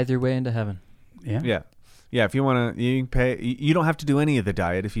tithe your way into heaven. Yeah. Yeah. If you want to, you can pay. You don't have to do any of the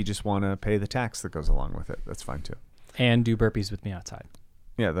diet if you just want to pay the tax that goes along with it. That's fine too. And do burpees with me outside.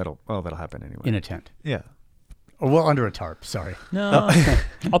 Yeah, that'll happen anyway. In a tent. Yeah. Or under a tarp. Sorry. No,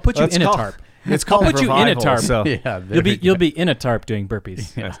 I'll put you in a tarp. It's called I'll put you in a tarp. So. Yeah, you'll be in a tarp doing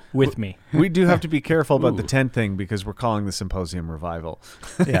burpees with me. We do have to be careful about the tent thing because we're calling the symposium revival.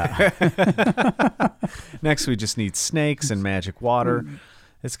 Yeah. Next, we just need snakes and magic water.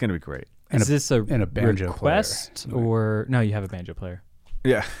 It's going to be great. Is this a banjo request player. Or no? You have a banjo player.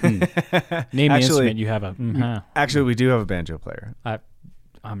 Yeah. Name the instrument. You have a. Actually, we do have a banjo player.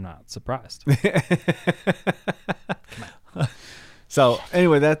 I'm not surprised. So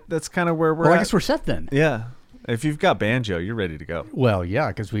anyway, that's kind of where we're at. I guess we're set then. Yeah. If you've got banjo, you're ready to go. Well,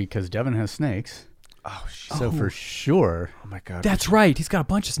 yeah, because Devin has snakes. Oh, shit. So for sure. Oh my God. That's right. He's got a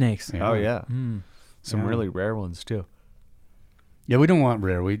bunch of snakes. Yeah. Oh yeah. Some really rare ones too. Yeah, we don't want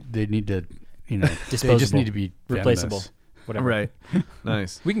rare. They need to, disposable. They just need to be replaceable. venomous. Whatever. Right.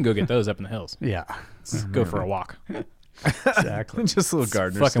 Nice. We can go get those up in the hills. Yeah. Let's go for a walk. Exactly. Just little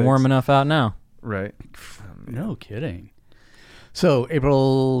gardener Fucking sticks. warm enough out now. Right. No kidding. So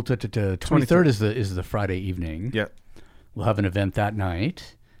April 23rd is the Friday evening. Yep. We'll have an event that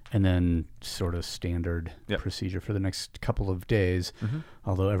night, and then sort of standard Yep. procedure for the next couple of days. Mm-hmm.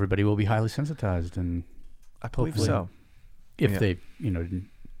 Although everybody will be highly sensitized, and I believe hopefully, so. if Yeah. they,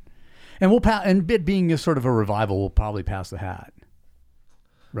 and we'll and it being a sort of a revival, we'll probably pass the hat.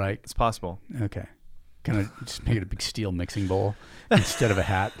 Right. It's possible. Okay. Kind of just make it a big steel mixing bowl instead of a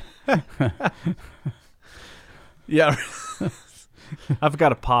hat. Yeah. I've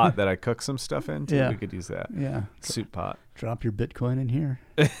got a pot that I cook some stuff in too. Yeah. We could use that. Yeah. Soup pot. Drop your Bitcoin in here.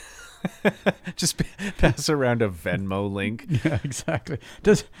 Just pass around a Venmo link. Yeah, exactly.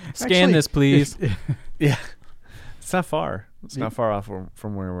 Scan this, please. Yeah. It's not far. It's not far off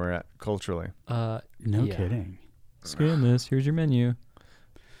from where we're at culturally. No kidding. Scan this. Here's your menu.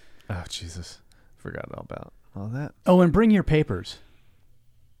 Oh, Jesus. Forgot all about all that. Oh, and bring your papers.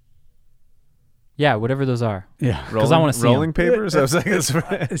 Yeah, whatever those are. Yeah. Because I want to see rolling 'em. papers. I was like, that's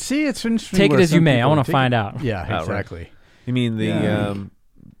right. See, it's interesting. Take it where as you some may. I people want to take find it- out. Yeah, right. exactly. You mean the Yeah.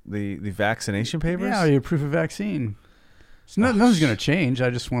 the vaccination papers? Yeah, your proof of vaccine. So nothing's going to change.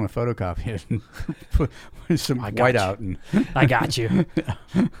 I just want to photocopy it and put some I got white you. out. And I got you.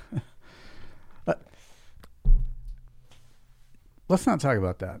 let's not talk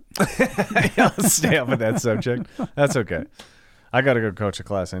about that. Yeah, let's stay off of that subject. That's okay. I got to go coach a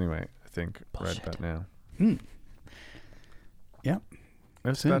class anyway, I think, right about now. Yep.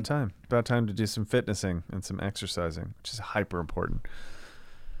 It's about time. About time to do some fitnessing and some exercising, which is hyper important.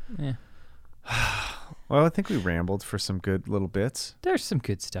 Yeah. Well, I think we rambled for some good little bits. There's some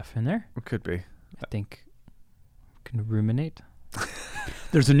good stuff in there. It could be. I think we can ruminate.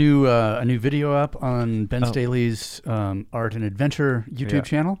 There's a new video up on Ben Staley's Art and Adventure YouTube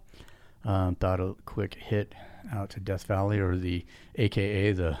channel. Thought a quick hit out to Death Valley, or the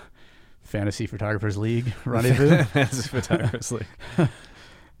AKA the Fantasy Photographers League rendezvous. Fantasy Photographers League.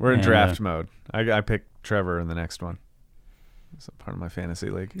 We're in draft mode. I picked Trevor in the next one. It's a part of my fantasy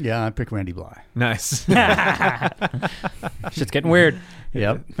league. Yeah, I picked Randy Bly. Nice. Shit's getting weird.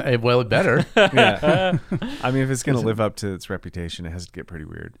 Yep. Well, it better. Yeah. I mean, if it's going to live up to its reputation, it has to get pretty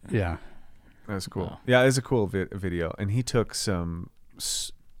weird. Yeah. That was cool. Yeah, it's a cool video. And he took some,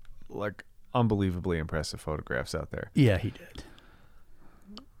 like, unbelievably impressive photographs out there. Yeah, he did.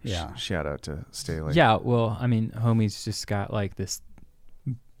 Yeah. Shout out to Staley. Yeah, well, I mean, homie's just got, like, this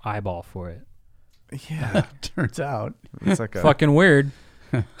eyeball for it. Yeah. Turns out. It's like a... Fucking weird.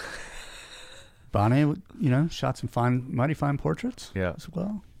 Bonnet, shot some mighty fine portraits as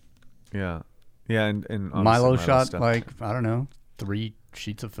well. Yeah. Yeah, and Milo shot, stuff. like, I don't know, 3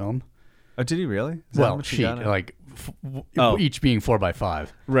 sheets of film. Oh, did he really? Is that how much he got? Like, each being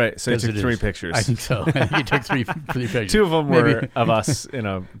 4x5. Right, so he took 3 pictures. I think so. I think he took 3 pictures. 2 of them were of us in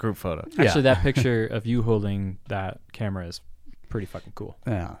a group photo. Actually, that picture of you holding that camera is pretty fucking cool.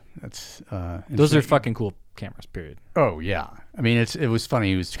 Yeah, that's those are fucking cool cameras, period. Oh yeah, I mean it was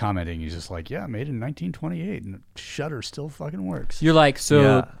funny. He was commenting. He's just like, yeah, made in 1928, and the shutter still fucking works. You're like,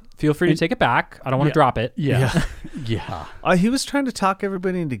 so feel free to take it back. I don't want to drop it. Yeah. Yeah. He was trying to talk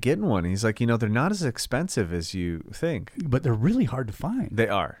everybody into getting one. He's like, they're not as expensive as you think. But they're really hard to find. They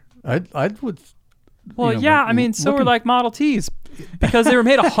are. I would. Well, yeah, I mean, so are like Model Ts because they were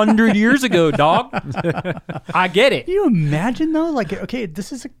made 100 years ago, dog. I get it. Can you imagine though? Like, okay,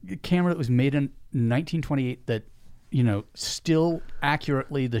 this is a camera that was made in 1928 that, still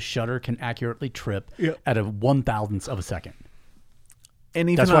accurately, the shutter can accurately trip at a 1,000th of a second. And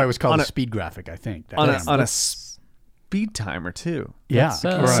even that's why it was called a speed graphic, I think. On a speed timer too. Yeah,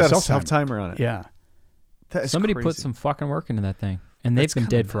 or a self-timer on it. Yeah. Somebody put some fucking work into that thing. And they've been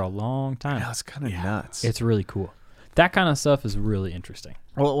dead for a long time. Yeah, it's kind of nuts. It's really cool. That kind of stuff is really interesting.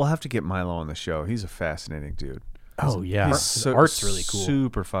 Well, we'll have to get Milo on the show. He's a fascinating dude. Oh, yeah. His art's really cool.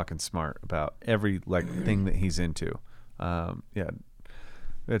 Super fucking smart about every thing that he's into. We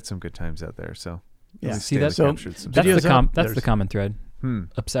had some good times out there. So see that's the the common thread.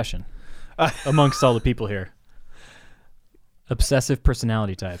 Obsession amongst all the people here. Obsessive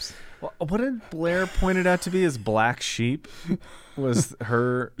personality types. Well, what did Blair pointed out to be as black sheep?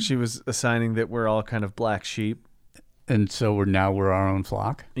 She was assigning that we're all kind of black sheep, and so we're our own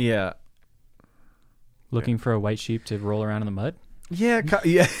flock. Yeah, looking for a white sheep to roll around in the mud. Yeah,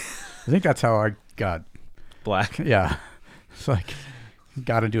 yeah. I think that's how I got black. Yeah, it's like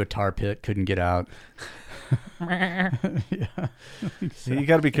got into a tar pit, couldn't get out. Yeah, you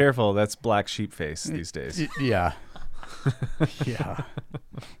got to be careful. That's black sheep face these days. Yeah, yeah.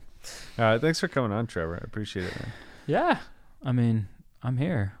 All right, thanks for coming on, Trevor. I appreciate it, man. Yeah, I mean, I'm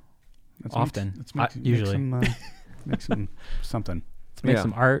here often. Usually, make some something. Let's make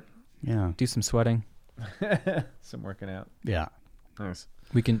some art. Yeah, do some sweating. Some working out. Yeah, nice.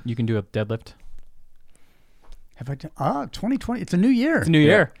 You can do a deadlift. Have I done? 2020. It's a new year. It's a new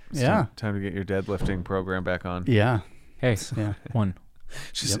year. Yeah. Time to get your deadlifting program back on. Yeah. Hey. Yeah. One.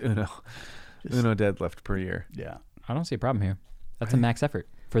 Just Uno deadlift per year. Yeah. I don't see a problem here. That's a max effort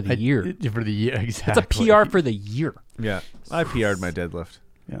for the year. For the year, exactly. It's a PR for the year. Yeah. I PR'd my deadlift.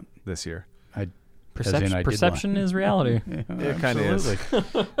 Yeah. This year. Perception is reality. It kind of is.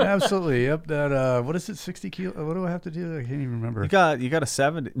 Absolutely. Yep. That what is it? 60 kilo. What do I have to do? I can't even remember. You got a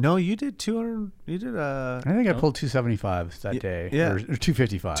 70. No, you did 200. You did I think I pulled 275 that day. Yeah. Or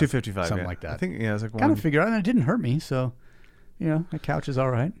 255. 255. Something like that. I think it was like kind of figure out, and it didn't hurt me, so the couch is all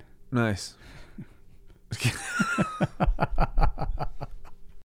right. Nice.